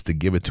ask us to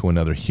give it to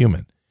another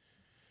human.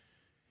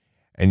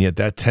 And yet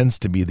that tends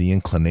to be the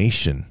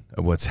inclination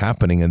of what's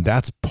happening. And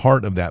that's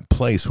part of that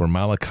place where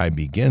Malachi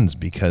begins,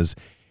 because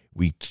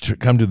we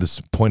come to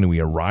this point and we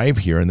arrive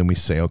here and then we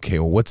say, okay,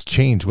 well, what's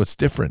changed? What's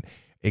different?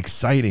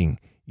 Exciting.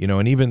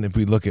 And even if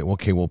we look at,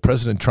 okay, well,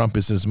 President Trump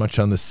is as much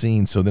on the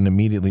scene, so then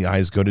immediately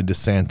eyes go to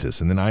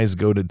DeSantis, and then eyes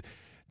go to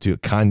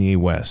Kanye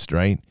West,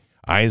 right?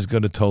 Eyes go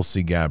to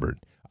Tulsi Gabbard.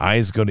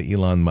 Eyes go to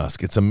Elon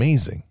Musk. It's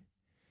amazing.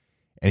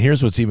 And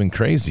here's what's even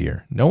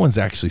crazier. No one's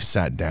actually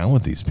sat down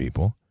with these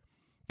people.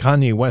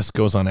 Kanye West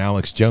goes on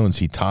Alex Jones.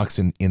 He talks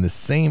in the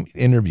same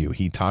interview.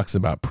 He talks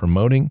about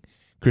promoting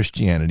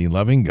Christianity,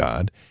 loving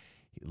God,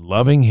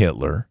 loving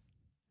Hitler,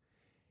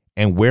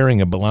 and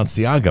wearing a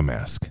Balenciaga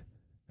mask.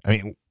 I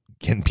mean,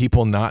 can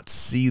people not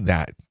see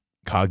that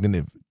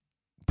cognitive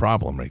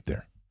problem right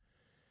there?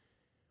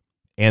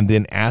 And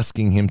then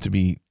asking him to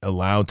be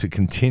allowed to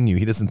continue.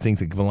 He doesn't think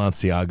that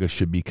Balenciaga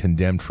should be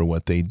condemned for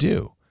what they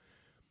do.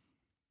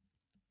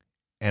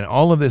 And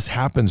all of this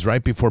happens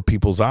right before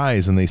people's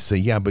eyes, and they say,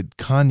 yeah, but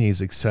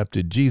Kanye's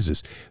accepted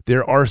Jesus.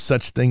 There are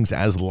such things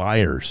as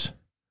liars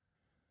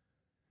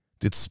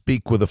that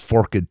speak with a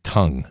forked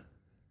tongue.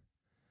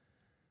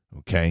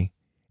 Okay?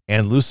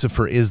 And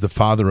Lucifer is the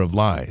father of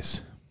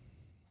lies.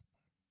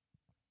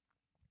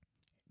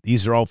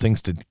 These are all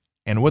things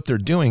and what they're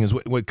doing is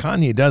what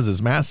Kanye does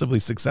is massively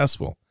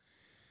successful.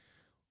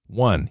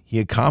 One, he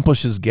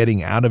accomplishes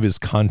getting out of his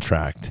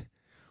contract,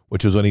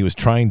 which was what he was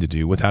trying to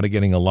do, without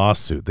getting a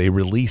lawsuit. They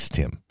released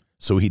him,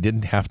 so he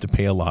didn't have to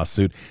pay a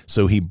lawsuit,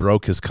 so he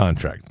broke his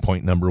contract.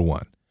 Point number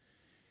one.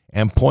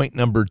 And point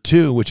number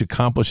two, which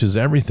accomplishes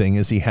everything,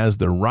 is he has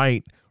the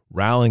right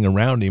rallying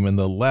around him and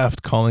the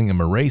left calling him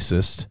a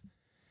racist.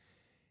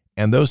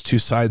 And those two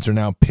sides are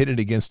now pitted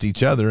against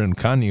each other, and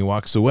Kanye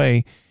walks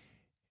away,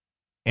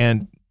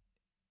 and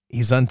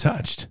he's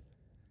untouched.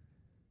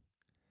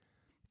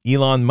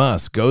 Elon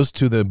Musk goes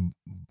to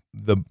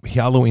the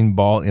Halloween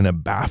ball in a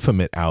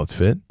Baphomet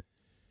outfit.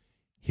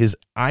 His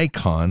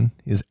icon,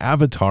 his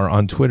avatar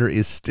on Twitter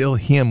is still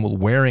him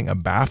wearing a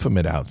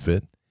Baphomet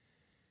outfit.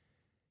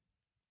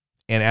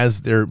 And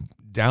as they're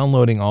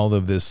downloading all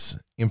of this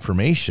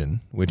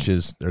information, which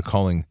is they're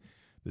calling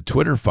the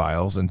Twitter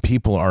files, and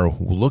people are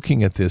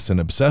looking at this and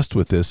obsessed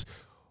with this,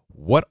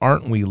 what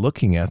aren't we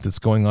looking at that's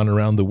going on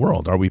around the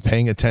world? Are we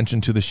paying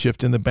attention to the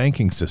shift in the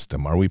banking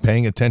system? Are we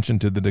paying attention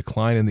to the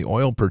decline in the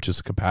oil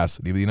purchase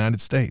capacity of the United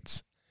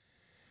States?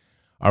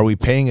 Are we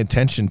paying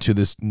attention to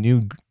this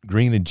new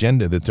green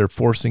agenda that they're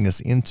forcing us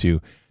into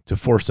to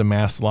force a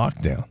mass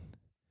lockdown?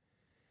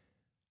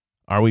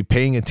 Are we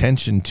paying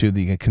attention to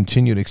the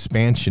continued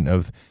expansion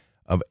of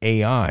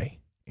AI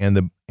and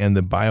the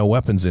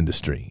bioweapons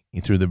industry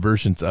through the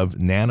versions of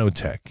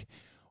nanotech,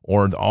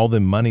 or all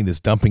the money that's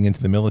dumping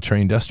into the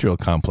military-industrial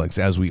complex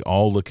as we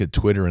all look at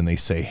Twitter and they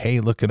say, hey,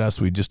 look at us,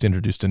 we just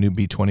introduced a new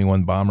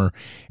B-21 bomber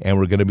and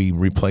we're going to be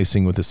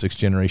replacing with a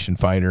sixth-generation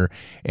fighter,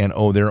 and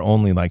they're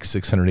only like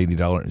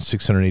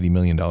 $680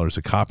 million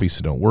a copy,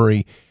 so don't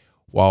worry,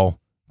 while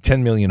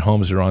 10 million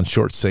homes are on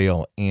short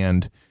sale,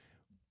 and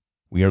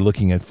we are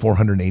looking at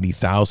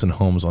 480,000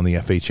 homes on the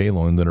FHA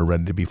loan that are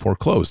ready to be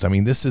foreclosed. I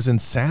mean, this is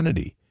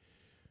insanity.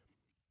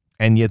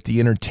 And yet the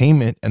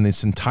entertainment and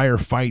this entire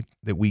fight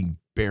that we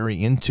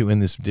bury into in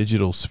this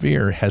digital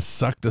sphere has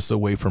sucked us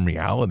away from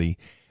reality,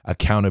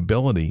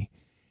 accountability,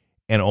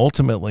 and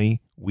ultimately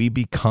we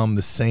become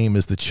the same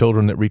as the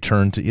children that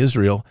return to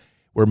Israel,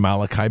 where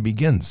Malachi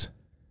begins.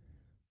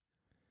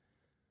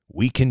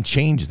 We can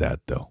change that,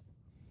 though.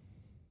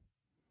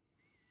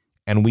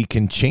 And we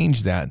can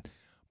change that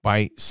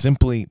by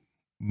simply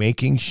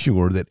making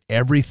sure that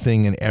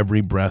everything and every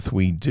breath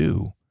we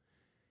do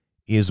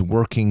is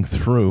working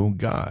through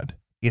God.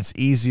 It's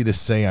easy to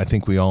say. I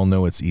think we all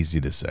know it's easy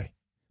to say.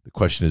 The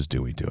question is,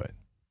 do we do it?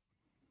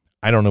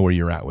 I don't know where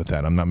you're at with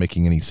that. I'm not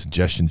making any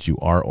suggestions you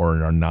are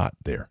or are not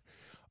there,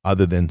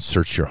 other than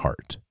search your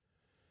heart.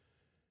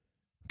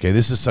 Okay,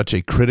 this is such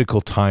a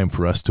critical time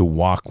for us to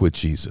walk with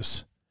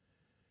Jesus.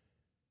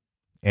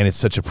 And it's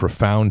such a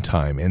profound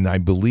time. And I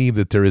believe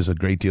that there is a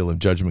great deal of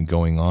judgment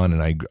going on.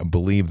 And I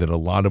believe that a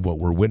lot of what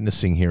we're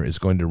witnessing here is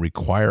going to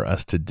require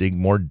us to dig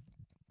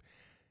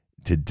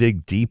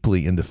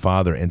deeply into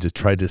Father and to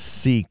try to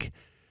seek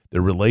the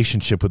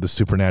relationship with the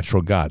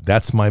supernatural God.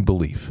 That's my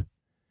belief.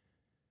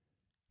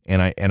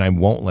 And I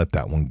won't let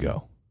that one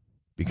go,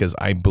 because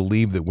I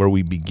believe that where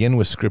we begin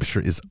with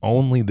Scripture is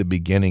only the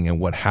beginning, and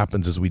what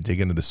happens as we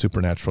dig into the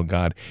supernatural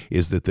God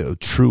is that the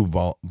true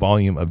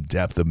volume of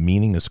depth of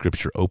meaning of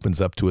Scripture opens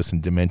up to us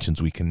in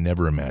dimensions we can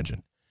never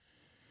imagine.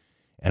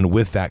 And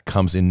with that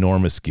comes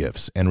enormous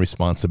gifts and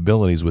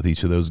responsibilities with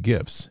each of those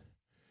gifts.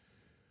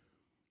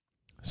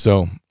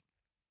 So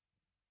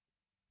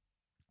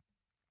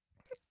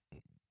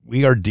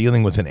we are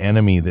dealing with an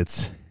enemy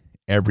that's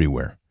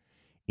everywhere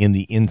in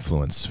the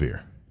influence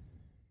sphere.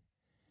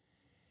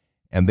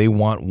 And they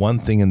want one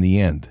thing in the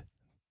end.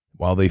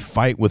 While they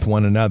fight with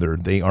one another,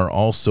 they are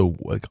also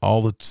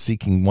all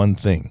seeking one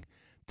thing: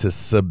 to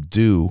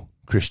subdue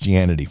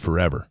Christianity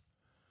forever.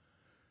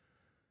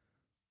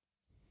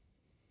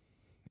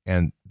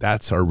 And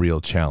that's our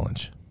real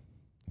challenge.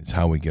 It's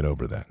how we get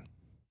over that,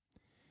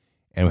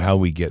 and how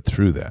we get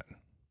through that.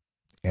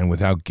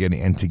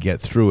 And to get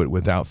through it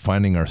without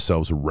finding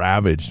ourselves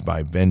ravaged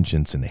by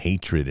vengeance and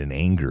hatred and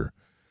anger,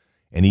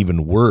 and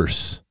even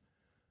worse,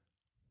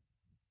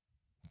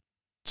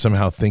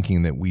 somehow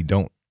thinking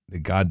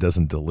that God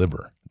doesn't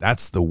deliver.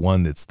 That's the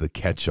one that's the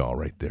catch-all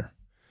right there.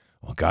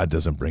 Well, God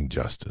doesn't bring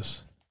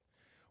justice,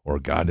 or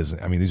God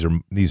isn't. I mean,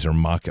 these are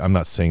mock. I'm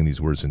not saying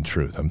these words in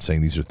truth. I'm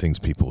saying these are things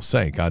people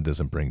say. God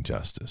doesn't bring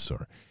justice,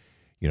 or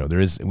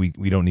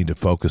we don't need to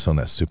focus on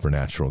that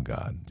supernatural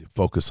God.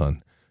 Focus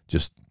on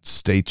just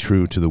stay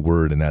true to the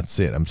word, and that's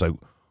it. I'm just like,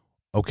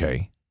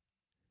 okay.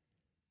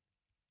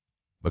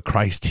 But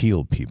Christ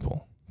healed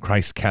people.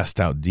 Christ cast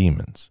out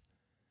demons.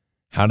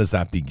 How does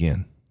that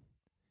begin?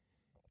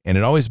 And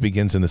it always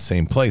begins in the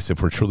same place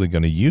if we're truly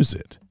going to use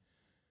it,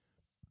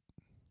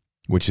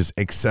 which is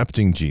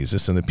accepting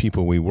Jesus, and the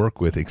people we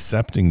work with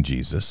accepting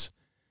Jesus,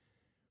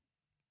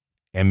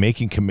 and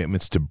making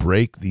commitments to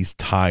break these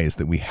ties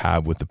that we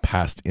have with the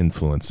past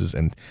influences,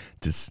 and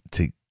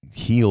to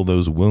heal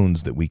those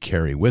wounds that we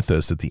carry with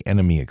us that the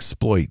enemy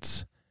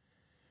exploits,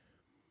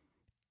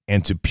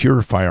 and to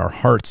purify our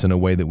hearts in a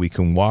way that we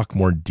can walk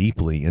more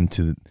deeply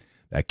into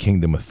that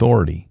kingdom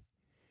authority,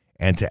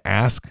 and to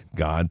ask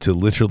God to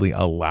literally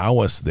allow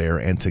us there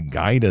and to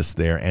guide us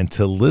there and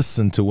to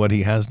listen to what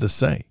he has to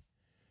say.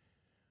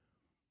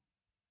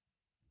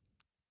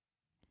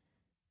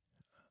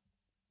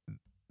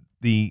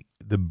 the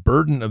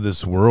burden of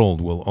this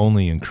world will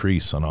only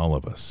increase on all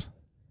of us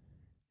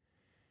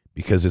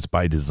because it's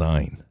by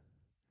design.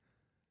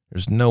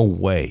 There's no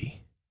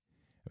way.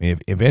 I mean,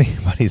 if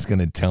anybody's going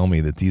to tell me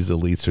that these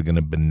elites are going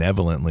to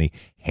benevolently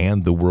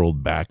hand the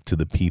world back to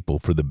the people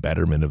for the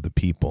betterment of the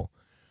people,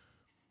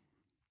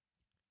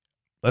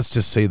 let's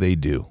just say they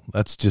do.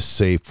 Let's just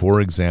say, for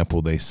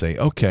example, they say,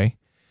 okay,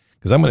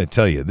 because I'm going to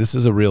tell you, this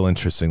is a real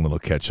interesting little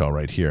catch-all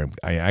right here.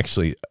 I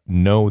actually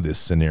know this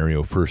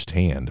scenario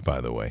firsthand, by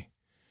the way,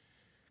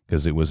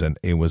 because it was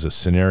a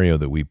scenario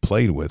that we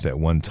played with at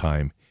one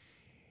time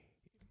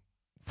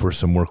for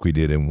some work we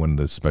did in one of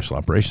the Special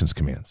Operations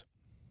Commands.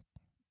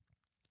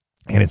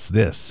 And it's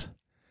this: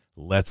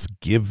 let's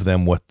give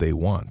them what they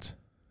want.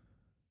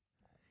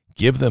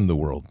 Give them the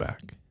world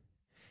back.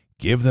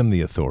 Give them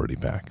the authority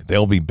back.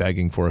 They'll be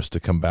begging for us to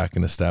come back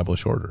and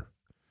establish order.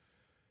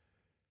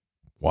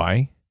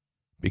 Why?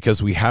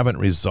 Because we haven't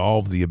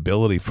resolved the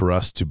ability for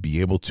us to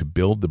be able to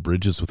build the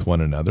bridges with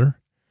one another.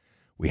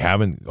 We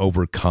haven't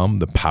overcome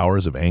the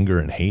powers of anger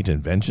and hate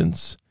and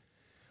vengeance.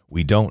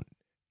 We don't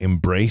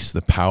embrace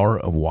the power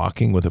of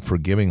walking with a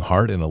forgiving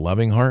heart and a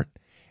loving heart.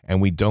 And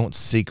we don't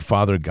seek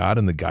Father God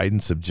in the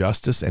guidance of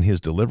justice and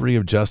his delivery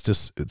of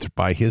justice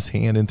by his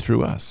hand and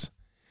through us.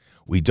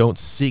 We don't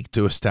seek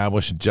to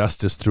establish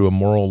justice through a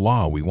moral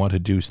law. We want to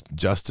do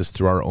justice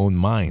through our own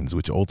minds,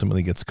 which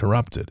ultimately gets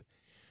corrupted.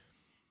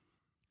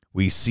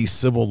 We see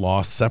civil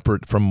law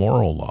separate from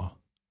moral law.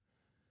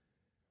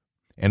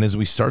 And as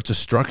we start to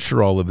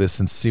structure all of this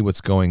and see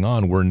what's going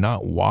on, we're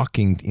not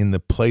walking in the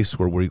place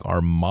where we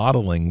are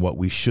modeling what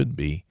we should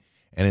be.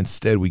 And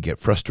instead we get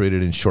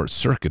frustrated and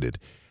short-circuited.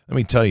 Let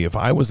me tell you, if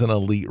I was an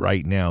elite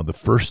right now, the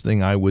first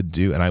thing I would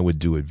do, and I would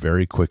do it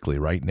very quickly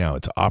right now,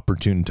 it's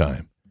opportune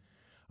time.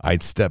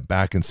 I'd step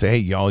back and say, hey,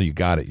 y'all, you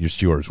got it.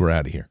 It's yours. We're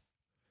out of here.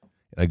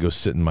 And I'd go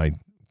sit in my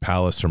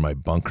palace or my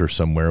bunker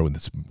somewhere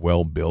that's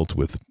well built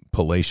with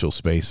palatial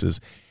spaces,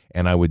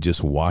 and I would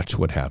just watch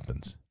what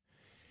happens.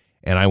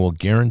 And I will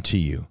guarantee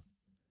you,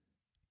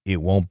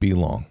 it won't be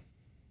long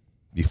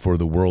before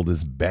the world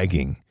is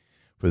begging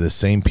for the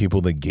same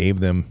people that gave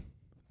them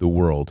the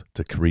world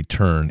to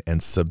return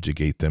and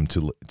subjugate them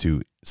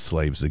to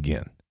slaves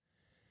again.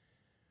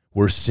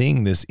 We're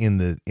seeing this in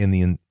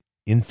the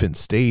infant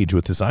stage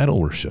with this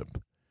idol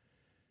worship.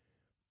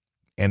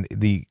 And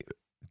the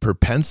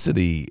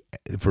propensity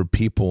for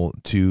people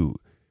to,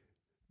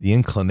 the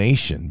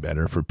inclination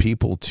better, for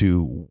people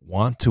to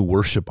want to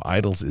worship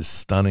idols is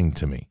stunning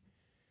to me.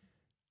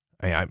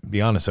 I'll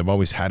be honest, I've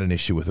always had an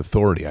issue with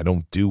authority. I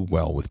don't do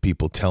well with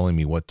people telling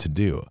me what to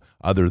do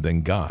other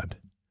than God.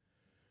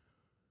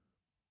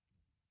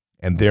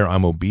 And there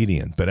I'm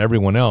obedient. But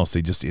everyone else,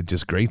 it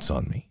just grates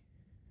on me.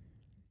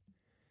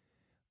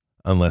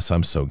 Unless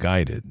I'm so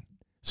guided.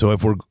 So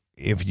if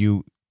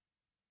we're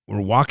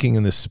walking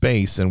in this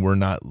space and we're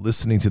not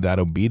listening to that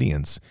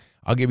obedience,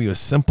 I'll give you a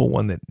simple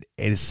one that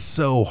it is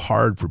so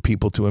hard for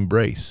people to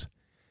embrace.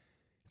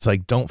 It's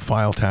like, don't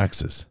file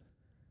taxes.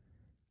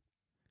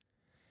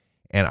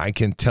 And I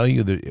can tell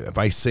you that if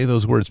I say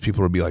those words,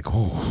 people will be like,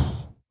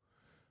 oh,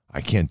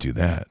 I can't do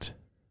that.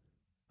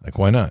 Like,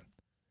 why not?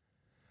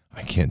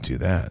 I can't do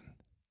that.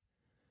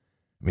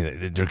 I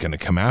mean, they're going to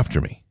come after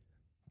me.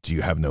 Do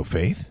you have no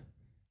faith?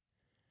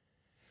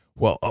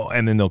 Well,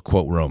 and then they'll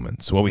quote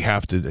Romans. Well, we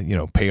have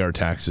to, pay our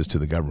taxes to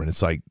the government.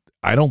 It's like,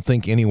 I don't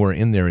think anywhere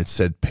in there it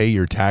said pay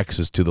your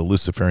taxes to the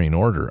Luciferian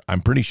order.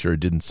 I'm pretty sure it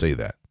didn't say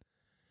that.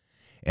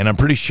 And I'm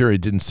pretty sure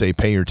it didn't say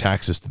pay your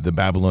taxes to the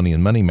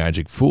Babylonian money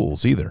magic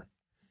fools either.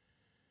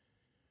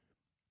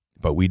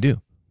 But we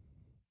do.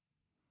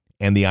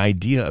 And the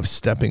idea of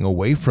stepping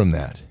away from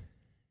that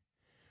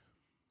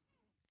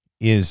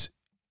is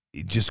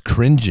just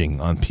cringing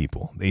on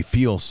people. They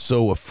feel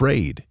so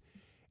afraid.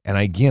 And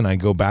again, I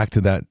go back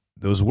to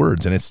those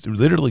words, and it's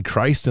literally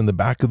Christ in the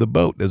back of the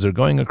boat as they're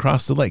going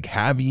across the lake.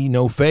 Have ye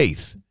no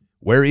faith?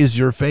 Where is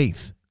your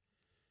faith?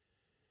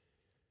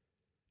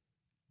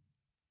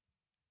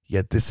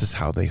 Yet this is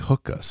how they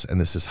hook us, and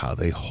this is how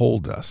they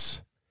hold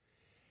us.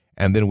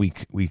 And then we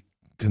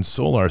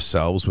console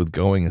ourselves with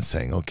going and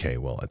saying, okay,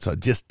 well, it's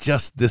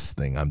just this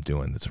thing I'm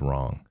doing that's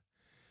wrong.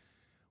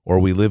 Or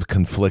we live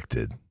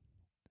conflicted.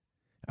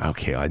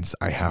 Okay,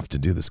 I have to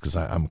do this because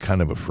I'm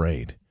kind of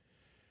afraid.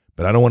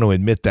 But I don't want to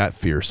admit that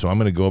fear, so I'm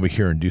going to go over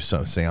here and do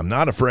something, say, I'm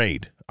not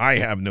afraid. I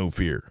have no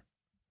fear.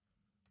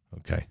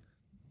 Okay.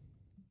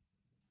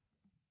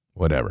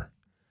 Whatever.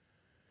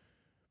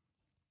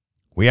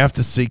 We have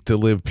to seek to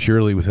live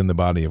purely within the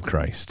body of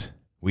Christ.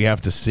 We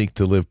have to seek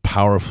to live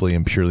powerfully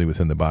and purely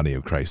within the body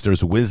of Christ.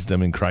 There's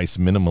wisdom in Christ's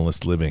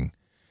minimalist living.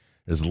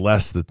 There's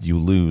less that you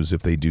lose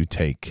if they do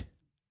take.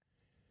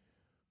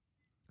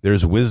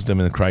 There's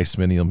wisdom in Christ's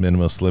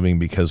minimalist living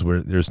because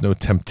there's no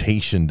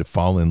temptation to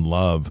fall in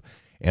love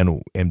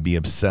and be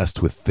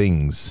obsessed with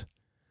things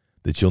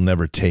that you'll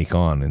never take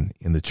on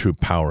in the true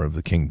power of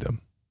the kingdom.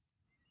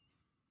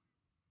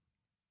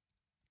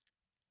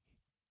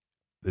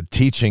 The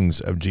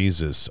teachings of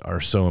Jesus are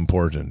so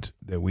important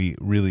that we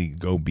really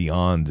go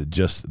beyond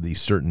just these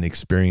certain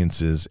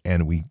experiences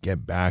and we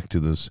get back to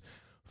those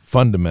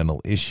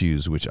fundamental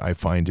issues, which I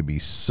find to be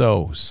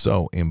so,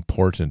 so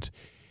important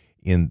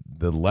in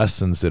the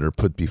lessons that are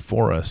put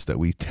before us that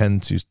we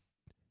tend to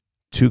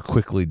too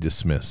quickly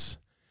dismiss.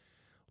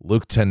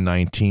 Luke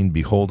 10:19,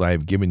 behold, I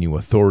have given you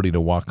authority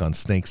to walk on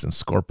snakes and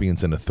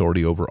scorpions and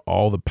authority over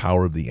all the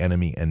power of the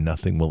enemy, and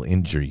nothing will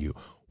injure you.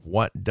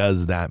 What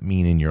does that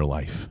mean in your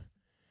life?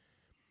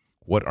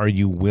 What are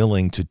you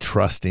willing to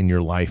trust in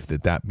your life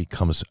that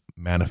becomes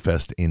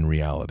manifest in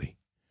reality?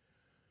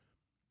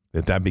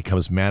 That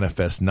becomes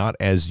manifest not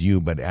as you,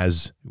 but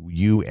as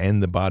you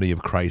and the body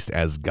of Christ,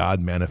 as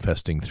God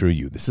manifesting through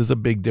you. This is a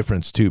big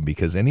difference too,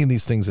 because any of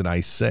these things that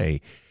I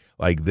say,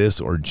 like this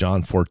or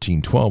John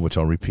 14:12, which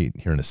I'll repeat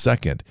here in a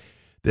second,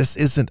 this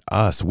isn't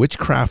us.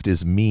 Witchcraft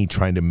is me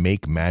trying to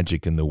make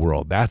magic in the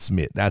world. That's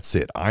me. That's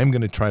it. I'm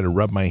going to try to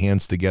rub my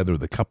hands together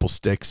with a couple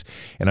sticks,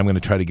 and I'm going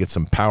to try to get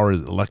some power,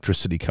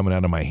 electricity coming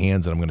out of my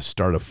hands, and I'm going to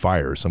start a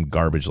fire or some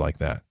garbage like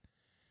that.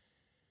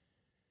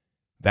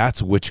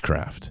 That's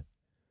witchcraft.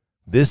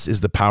 This is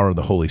the power of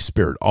the Holy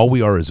Spirit. All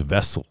we are is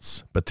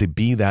vessels, but to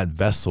be that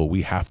vessel,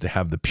 we have to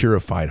have the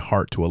purified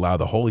heart to allow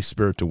the Holy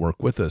Spirit to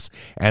work with us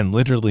and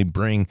literally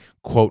bring,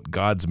 quote,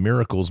 God's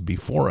miracles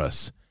before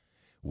us.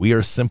 We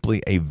are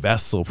simply a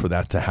vessel for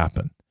that to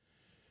happen.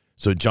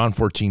 So John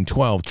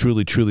 14:12,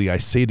 truly, truly, I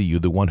say to you,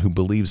 the one who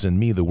believes in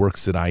me, the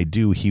works that I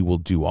do, he will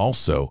do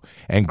also,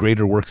 and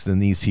greater works than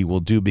these he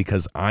will do,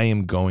 because I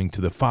am going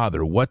to the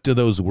Father. What do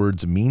those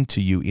words mean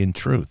to you in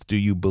truth? Do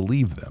you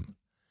believe them?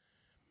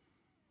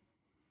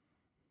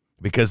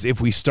 Because if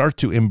we start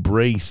to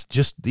embrace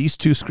just these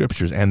two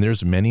scriptures, and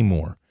there's many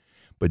more,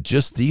 but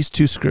just these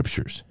two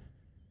scriptures,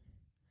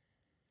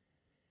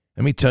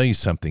 let me tell you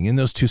something. In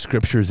those two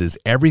scriptures is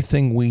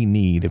everything we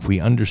need if we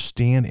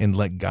understand and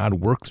let God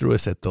work through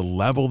us at the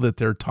level that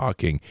they're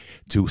talking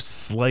to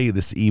slay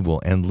this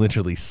evil and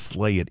literally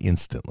slay it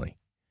instantly.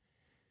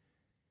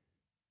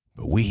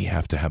 But we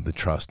have to have the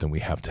trust and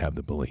we have to have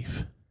the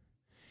belief.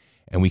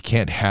 And we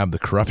can't have the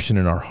corruption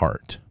in our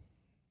heart.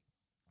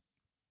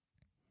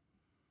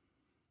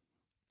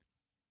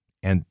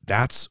 And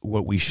that's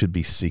what we should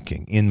be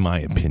seeking, in my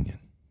opinion.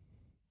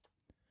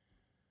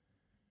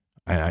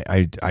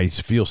 I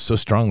feel so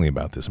strongly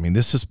about this. I mean,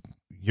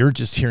 you're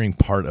just hearing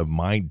part of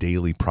my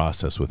daily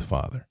process with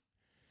Father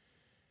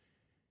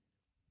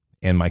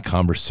and my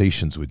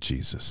conversations with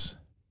Jesus.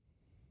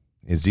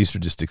 These are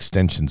just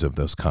extensions of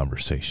those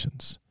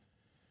conversations.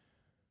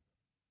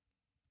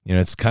 You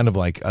know, it's kind of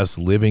like us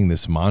living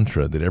this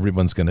mantra that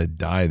everyone's going to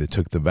die that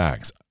took the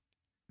vax.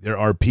 There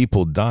are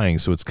people dying,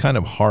 so it's kind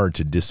of hard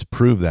to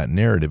disprove that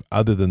narrative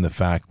other than the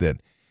fact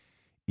that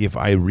if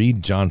I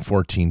read John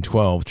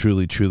 14:12,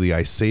 truly, truly,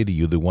 I say to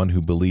you, the one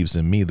who believes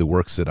in me, the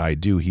works that I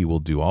do, he will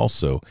do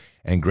also,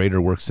 and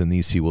greater works than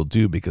these he will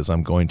do, because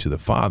I'm going to the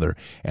Father.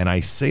 And I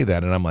say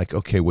that, and I'm like,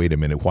 okay, wait a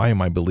minute. Why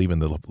am I believing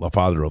the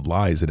father of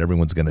lies that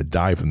everyone's going to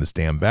die from this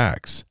damn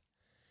vax?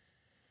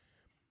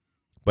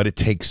 But it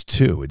takes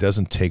two. It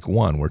doesn't take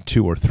one, where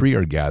two or three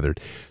are gathered.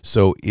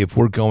 So if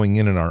we're going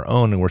in on our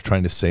own and we're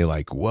trying to say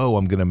like, whoa,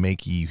 I'm going to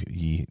make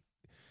ye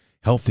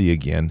healthy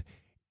again,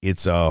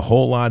 it's a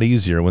whole lot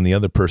easier when the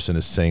other person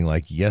is saying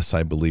like, yes,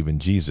 I believe in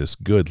Jesus.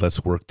 Good,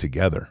 let's work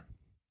together.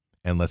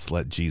 And let's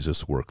let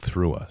Jesus work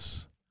through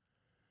us.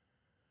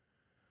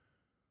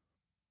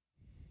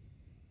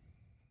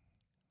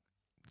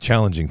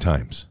 Challenging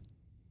times.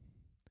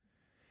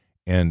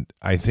 And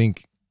I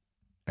think,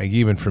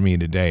 even for me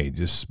today,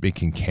 just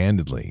speaking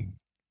candidly,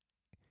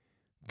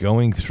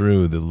 going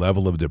through the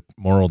level of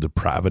moral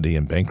depravity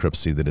and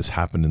bankruptcy that has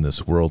happened in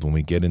this world, when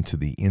we get into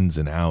the ins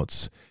and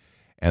outs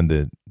and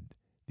the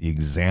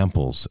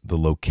examples, the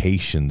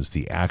locations,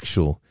 the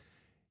actual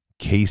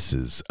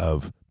cases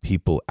of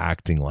people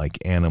acting like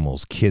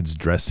animals, kids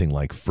dressing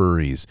like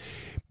furries,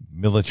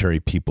 military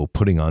people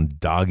putting on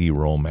doggy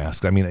roll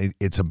masks. I mean,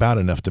 it's about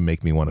enough to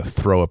make me want to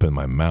throw up in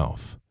my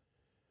mouth.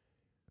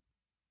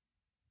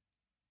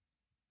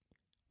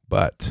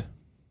 But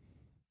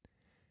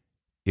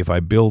if I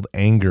build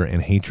anger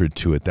and hatred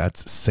to it,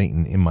 that's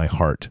Satan in my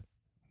heart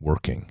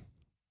working.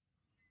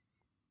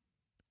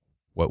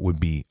 What would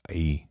be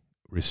a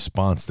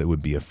response that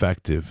would be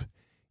effective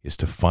is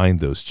to find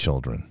those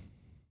children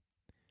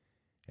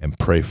and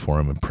pray for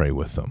them and pray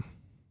with them.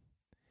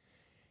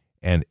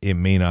 And it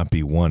may not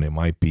be one, it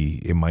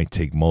might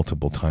take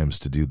multiple times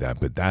to do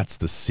that, but that's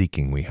the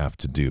seeking we have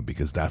to do,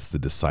 because that's the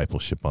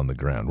discipleship on the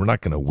ground. We're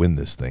not going to win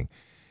this thing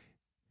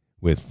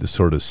with the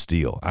sword of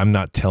steel. I'm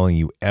not telling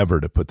you ever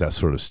to put that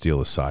sword of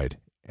steel aside,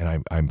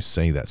 and I'm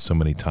saying that so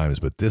many times,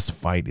 but this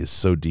fight is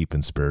so deep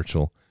and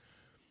spiritual.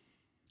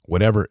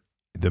 Whatever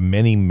the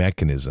many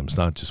mechanisms,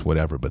 not just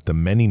whatever, but the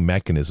many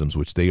mechanisms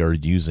which they are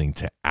using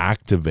to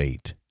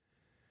activate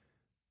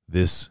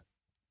this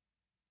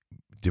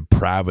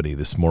depravity,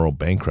 this moral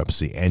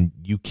bankruptcy, and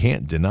you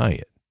can't deny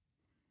it.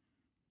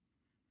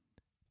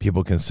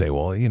 People can say,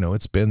 well, you know,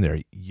 it's been there.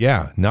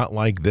 Yeah, not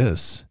like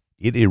this.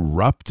 It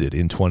erupted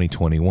in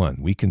 2021.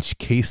 We can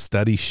case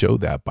studies show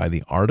that by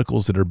the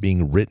articles that are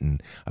being written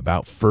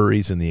about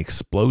furries and the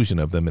explosion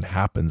of them. It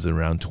happens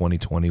around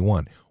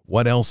 2021.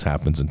 What else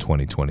happens in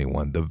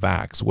 2021? The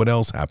vax. What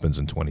else happens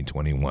in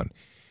 2021?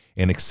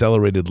 An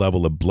accelerated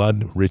level of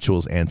blood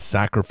rituals and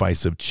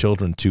sacrifice of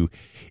children to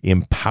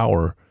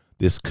empower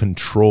this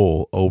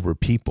control over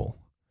people.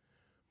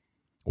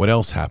 What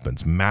else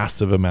happens?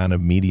 Massive amount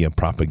of media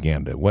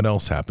propaganda. What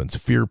else happens?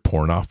 Fear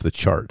porn off the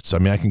charts. I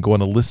mean, I can go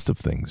on a list of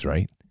things,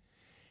 right?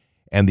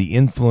 And the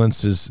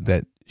influences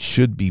that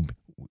should be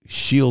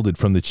shielded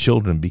from the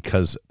children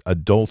because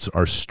adults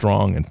are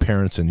strong and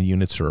parents and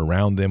units are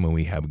around them, and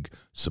we have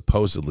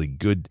supposedly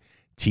good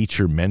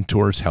teacher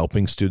mentors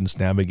helping students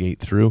navigate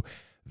through.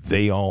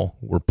 They all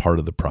were part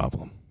of the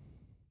problem.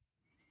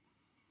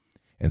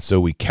 And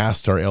so we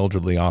cast our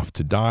elderly off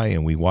to die,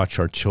 and we watch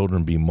our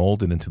children be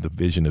molded into the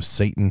vision of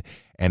Satan,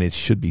 and it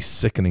should be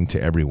sickening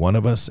to every one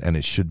of us, and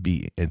it should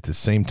be at the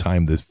same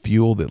time the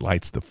fuel that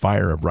lights the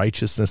fire of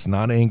righteousness,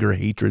 not anger,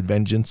 hatred,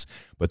 vengeance,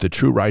 but the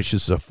true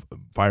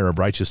fire of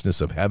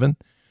righteousness of heaven,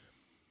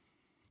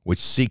 which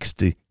seeks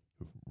to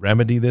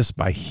remedy this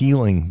by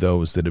healing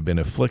those that have been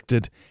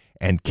afflicted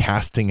and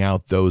casting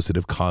out those that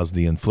have caused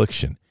the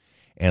infliction.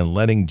 And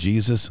letting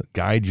Jesus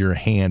guide your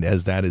hand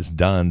as that is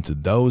done to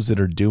those that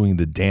are doing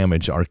the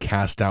damage are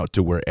cast out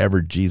to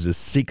wherever Jesus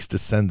seeks to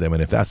send them.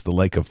 And if that's the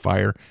lake of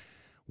fire,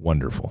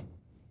 wonderful.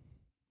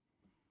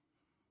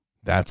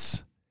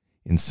 That's,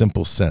 in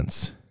simple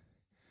sense,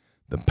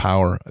 the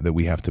power that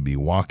we have to be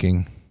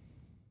walking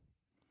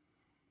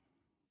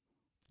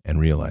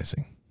and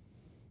realizing.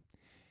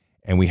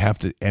 And we have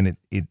to, and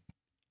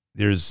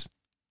there's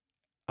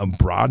a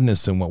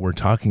broadness in what we're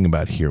talking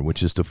about here,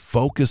 which is to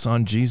focus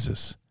on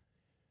Jesus.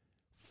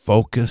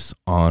 Focus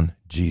on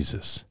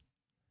Jesus.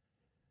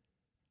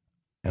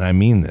 And I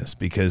mean this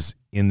because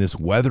in this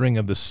weathering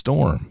of the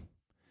storm,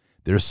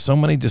 there's so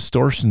many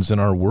distortions in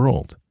our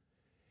world.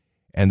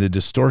 And the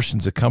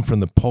distortions that come from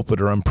the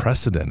pulpit are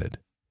unprecedented.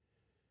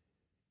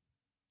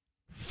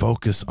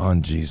 Focus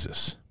on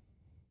Jesus.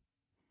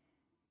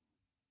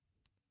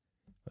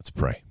 Let's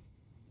pray.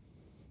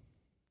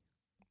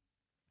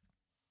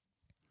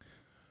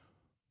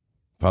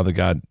 Father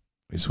God,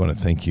 we just want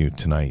to thank you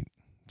tonight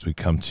as we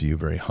come to you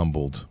very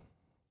humbled,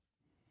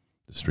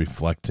 just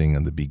reflecting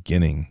on the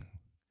beginning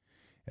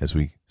as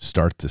we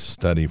start to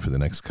study for the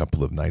next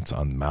couple of nights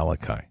on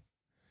Malachi.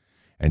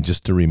 And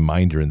just a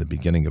reminder in the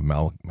beginning of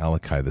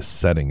Malachi, the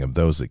setting of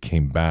those that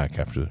came back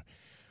after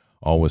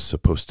all was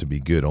supposed to be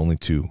good, only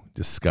to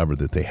discover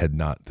that they had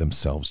not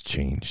themselves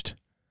changed.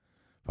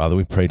 Father,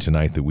 we pray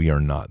tonight that we are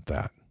not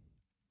that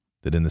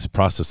in this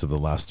process of the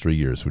last 3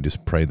 years, we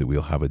just pray that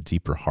we'll have a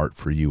deeper heart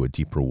for you, a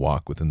deeper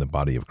walk within the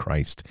body of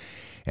Christ,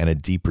 and a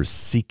deeper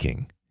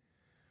seeking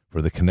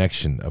for the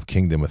connection of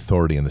kingdom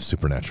authority and the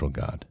supernatural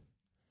God.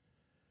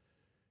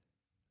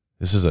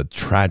 This is a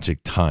tragic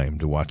time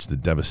to watch the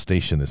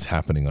devastation that's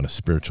happening on a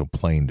spiritual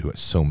plane to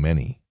so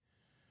many.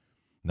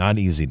 Not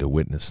easy to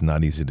witness,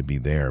 not easy to be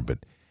there, but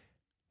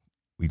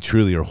we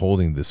truly are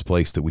holding this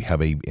place that we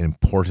have an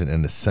important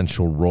and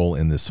essential role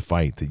in this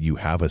fight, that you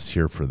have us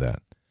here for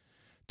that,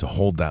 to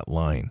hold that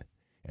line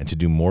and to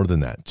do more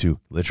than that,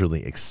 to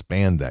literally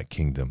expand that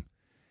kingdom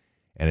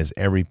and as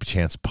every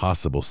chance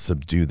possible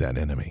subdue that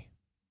enemy.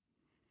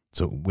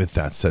 So with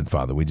that said,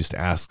 Father, we just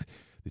ask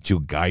that you'll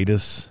guide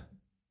us,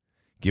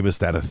 give us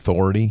that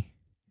authority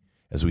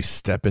as we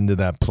step into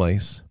that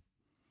place,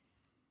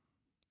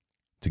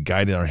 to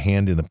guide our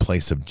hand in the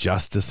place of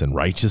justice and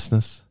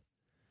righteousness,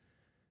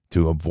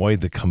 to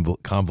avoid the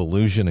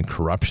convolution and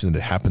corruption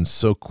that happens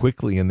so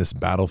quickly in this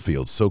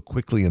battlefield, so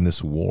quickly in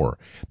this war,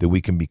 that we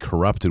can be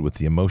corrupted with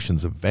the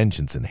emotions of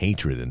vengeance and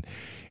hatred and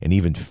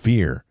even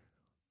fear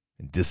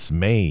and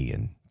dismay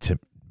and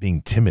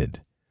being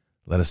timid.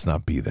 Let us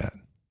not be that.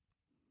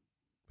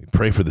 We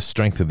pray for the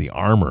strength of the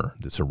armor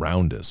that's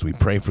around us. We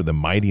pray for the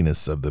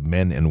mightiness of the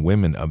men and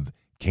women of the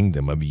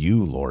kingdom of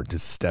you, Lord, to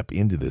step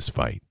into this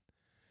fight,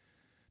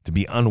 to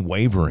be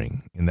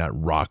unwavering in that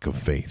rock of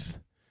faith,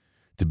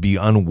 to be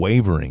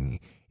unwavering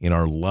in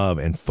our love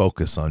and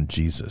focus on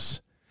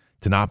Jesus,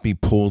 to not be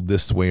pulled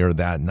this way or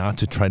that, not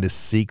to try to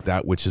seek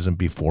that which isn't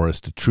before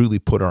us, to truly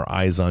put our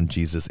eyes on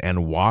Jesus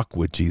and walk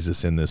with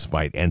Jesus in this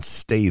fight and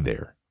stay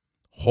there.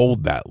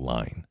 Hold that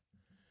line.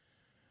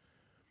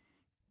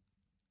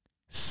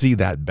 See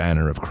that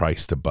banner of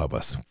Christ above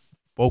us.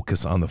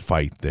 Focus on the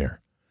fight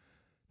there,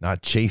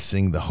 not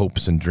chasing the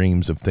hopes and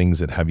dreams of things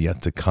that have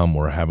yet to come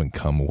or haven't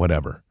come,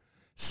 whatever.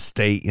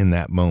 Stay in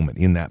that moment,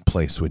 in that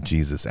place with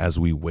Jesus as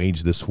we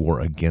wage this war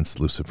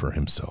against Lucifer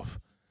himself.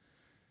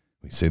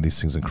 We say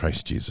these things in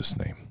Christ Jesus'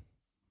 name.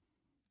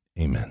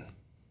 Amen.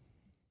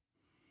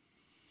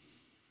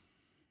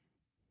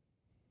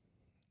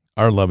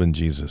 Our love in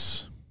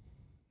Jesus,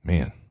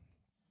 man,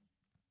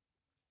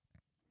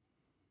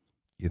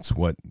 it's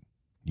what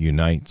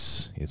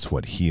unites, it's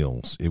what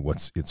heals,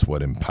 it's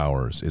what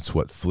empowers, it's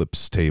what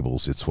flips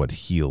tables, it's what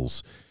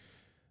heals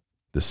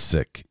the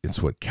sick,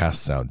 it's what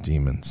casts out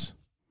demons.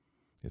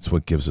 It's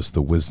what gives us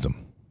the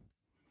wisdom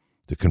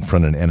to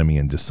confront an enemy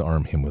and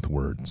disarm him with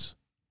words.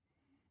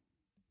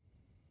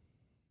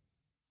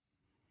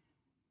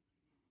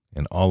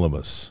 And all of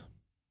us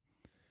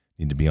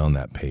need to be on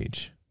that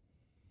page.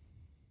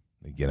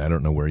 Again, I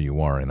don't know where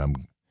you are,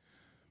 and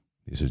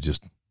these are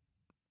just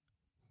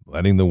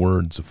letting the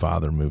words of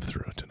Father move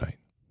through tonight.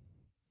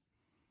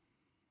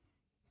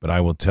 But I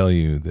will tell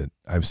you that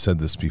I've said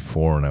this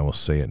before, and I will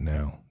say it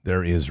now.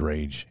 There is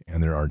rage,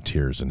 and there are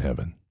tears in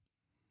heaven.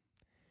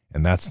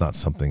 And that's not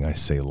something I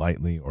say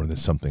lightly, or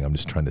that's something I'm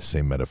just trying to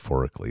say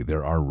metaphorically.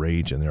 There are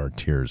rage and there are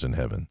tears in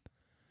heaven.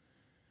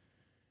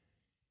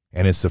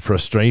 And it's the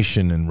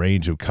frustration and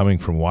rage of coming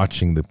from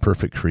watching the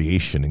perfect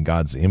creation in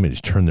God's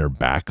image turn their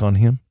back on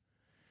him.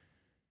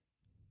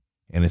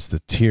 And it's the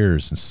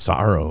tears and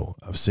sorrow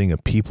of seeing a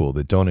people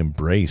that don't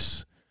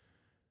embrace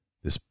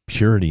this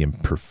purity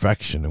and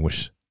perfection in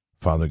which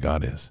Father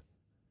God is.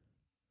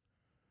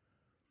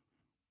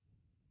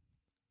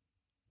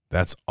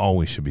 That's all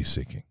we should be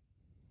seeking.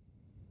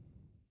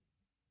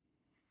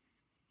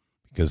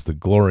 Because the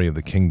glory of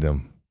the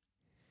kingdom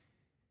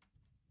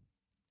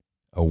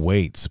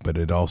awaits, but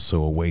it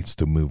also awaits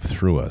to move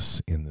through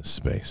us in this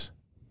space.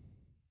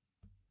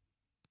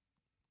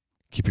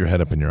 Keep your head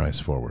up and your eyes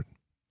forward.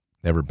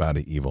 Never bow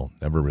to evil,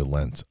 never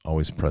relent,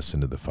 always press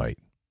into the fight.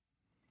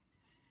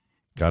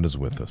 God is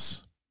with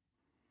us.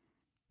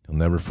 He'll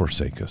never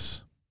forsake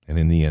us. And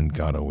in the end,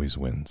 God always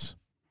wins.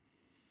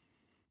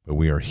 But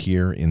we are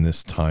here in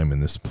this time,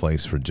 in this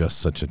place, for just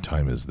such a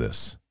time as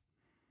this.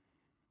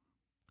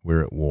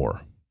 We're at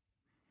war.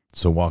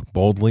 So walk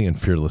boldly and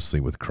fearlessly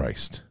with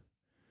Christ.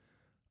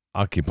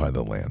 Occupy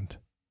the land.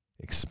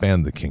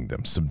 Expand the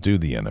kingdom. Subdue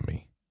the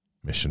enemy.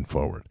 Mission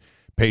forward.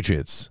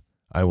 Patriots,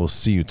 I will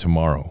see you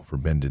tomorrow for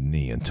Bended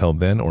Knee. Until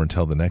then, or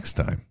until the next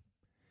time,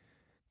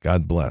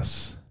 God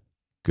bless.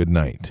 Good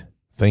night.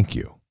 Thank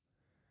you.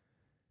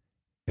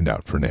 And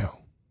out for now.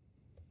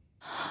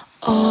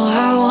 Oh,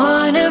 I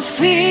wanna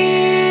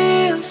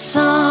feel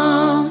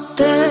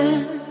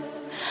something.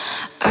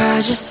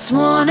 I just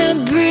wanna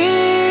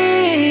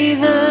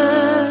breathe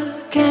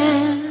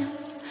again.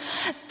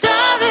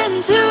 Dive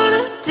into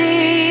the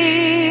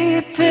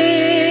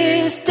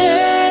deepest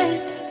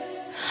end.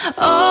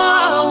 Oh,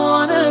 I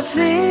wanna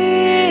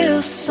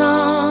feel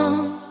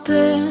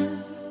something.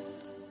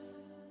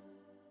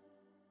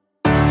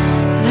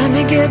 Let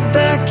me get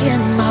back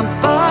in my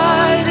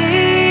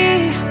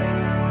body.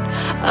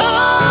 Oh,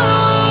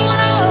 I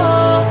wanna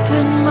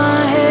open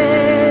my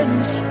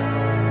hands.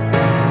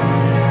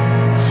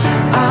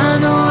 I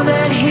know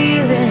that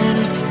healing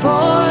is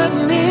for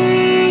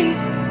me.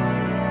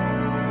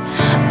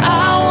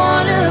 I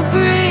wanna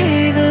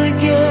breathe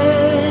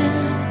again.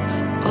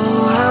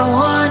 Oh, I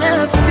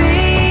wanna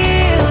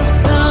feel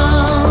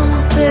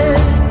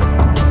something.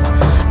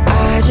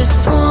 I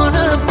just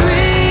wanna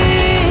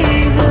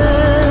breathe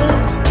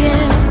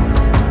again.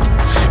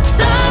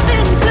 Dive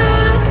into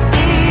the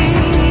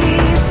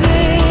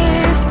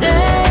deepest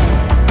end.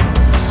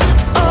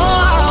 Oh,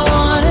 I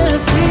wanna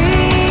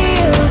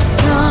feel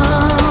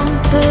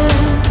something.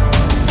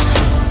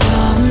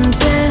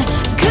 Something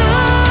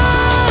good.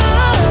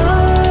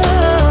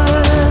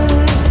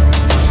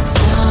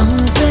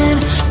 Something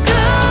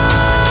good.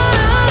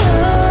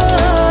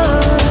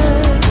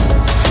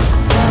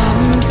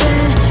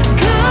 Something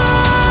good.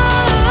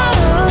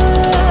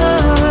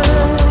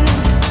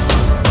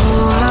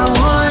 Oh, I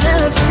wanna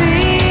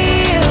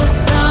feel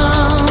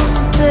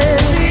something.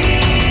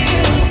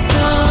 Feel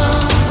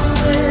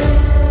something.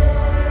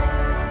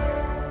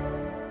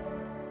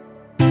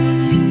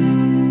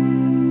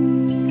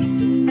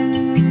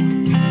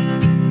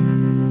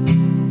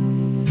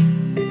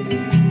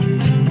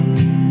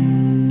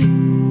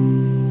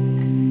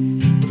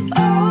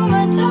 Oh,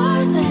 my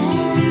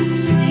darling,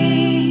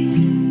 sweet.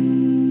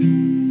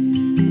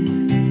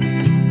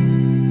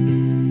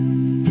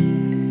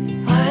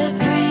 What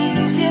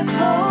brings you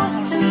close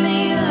to me?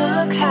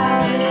 Look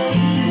how they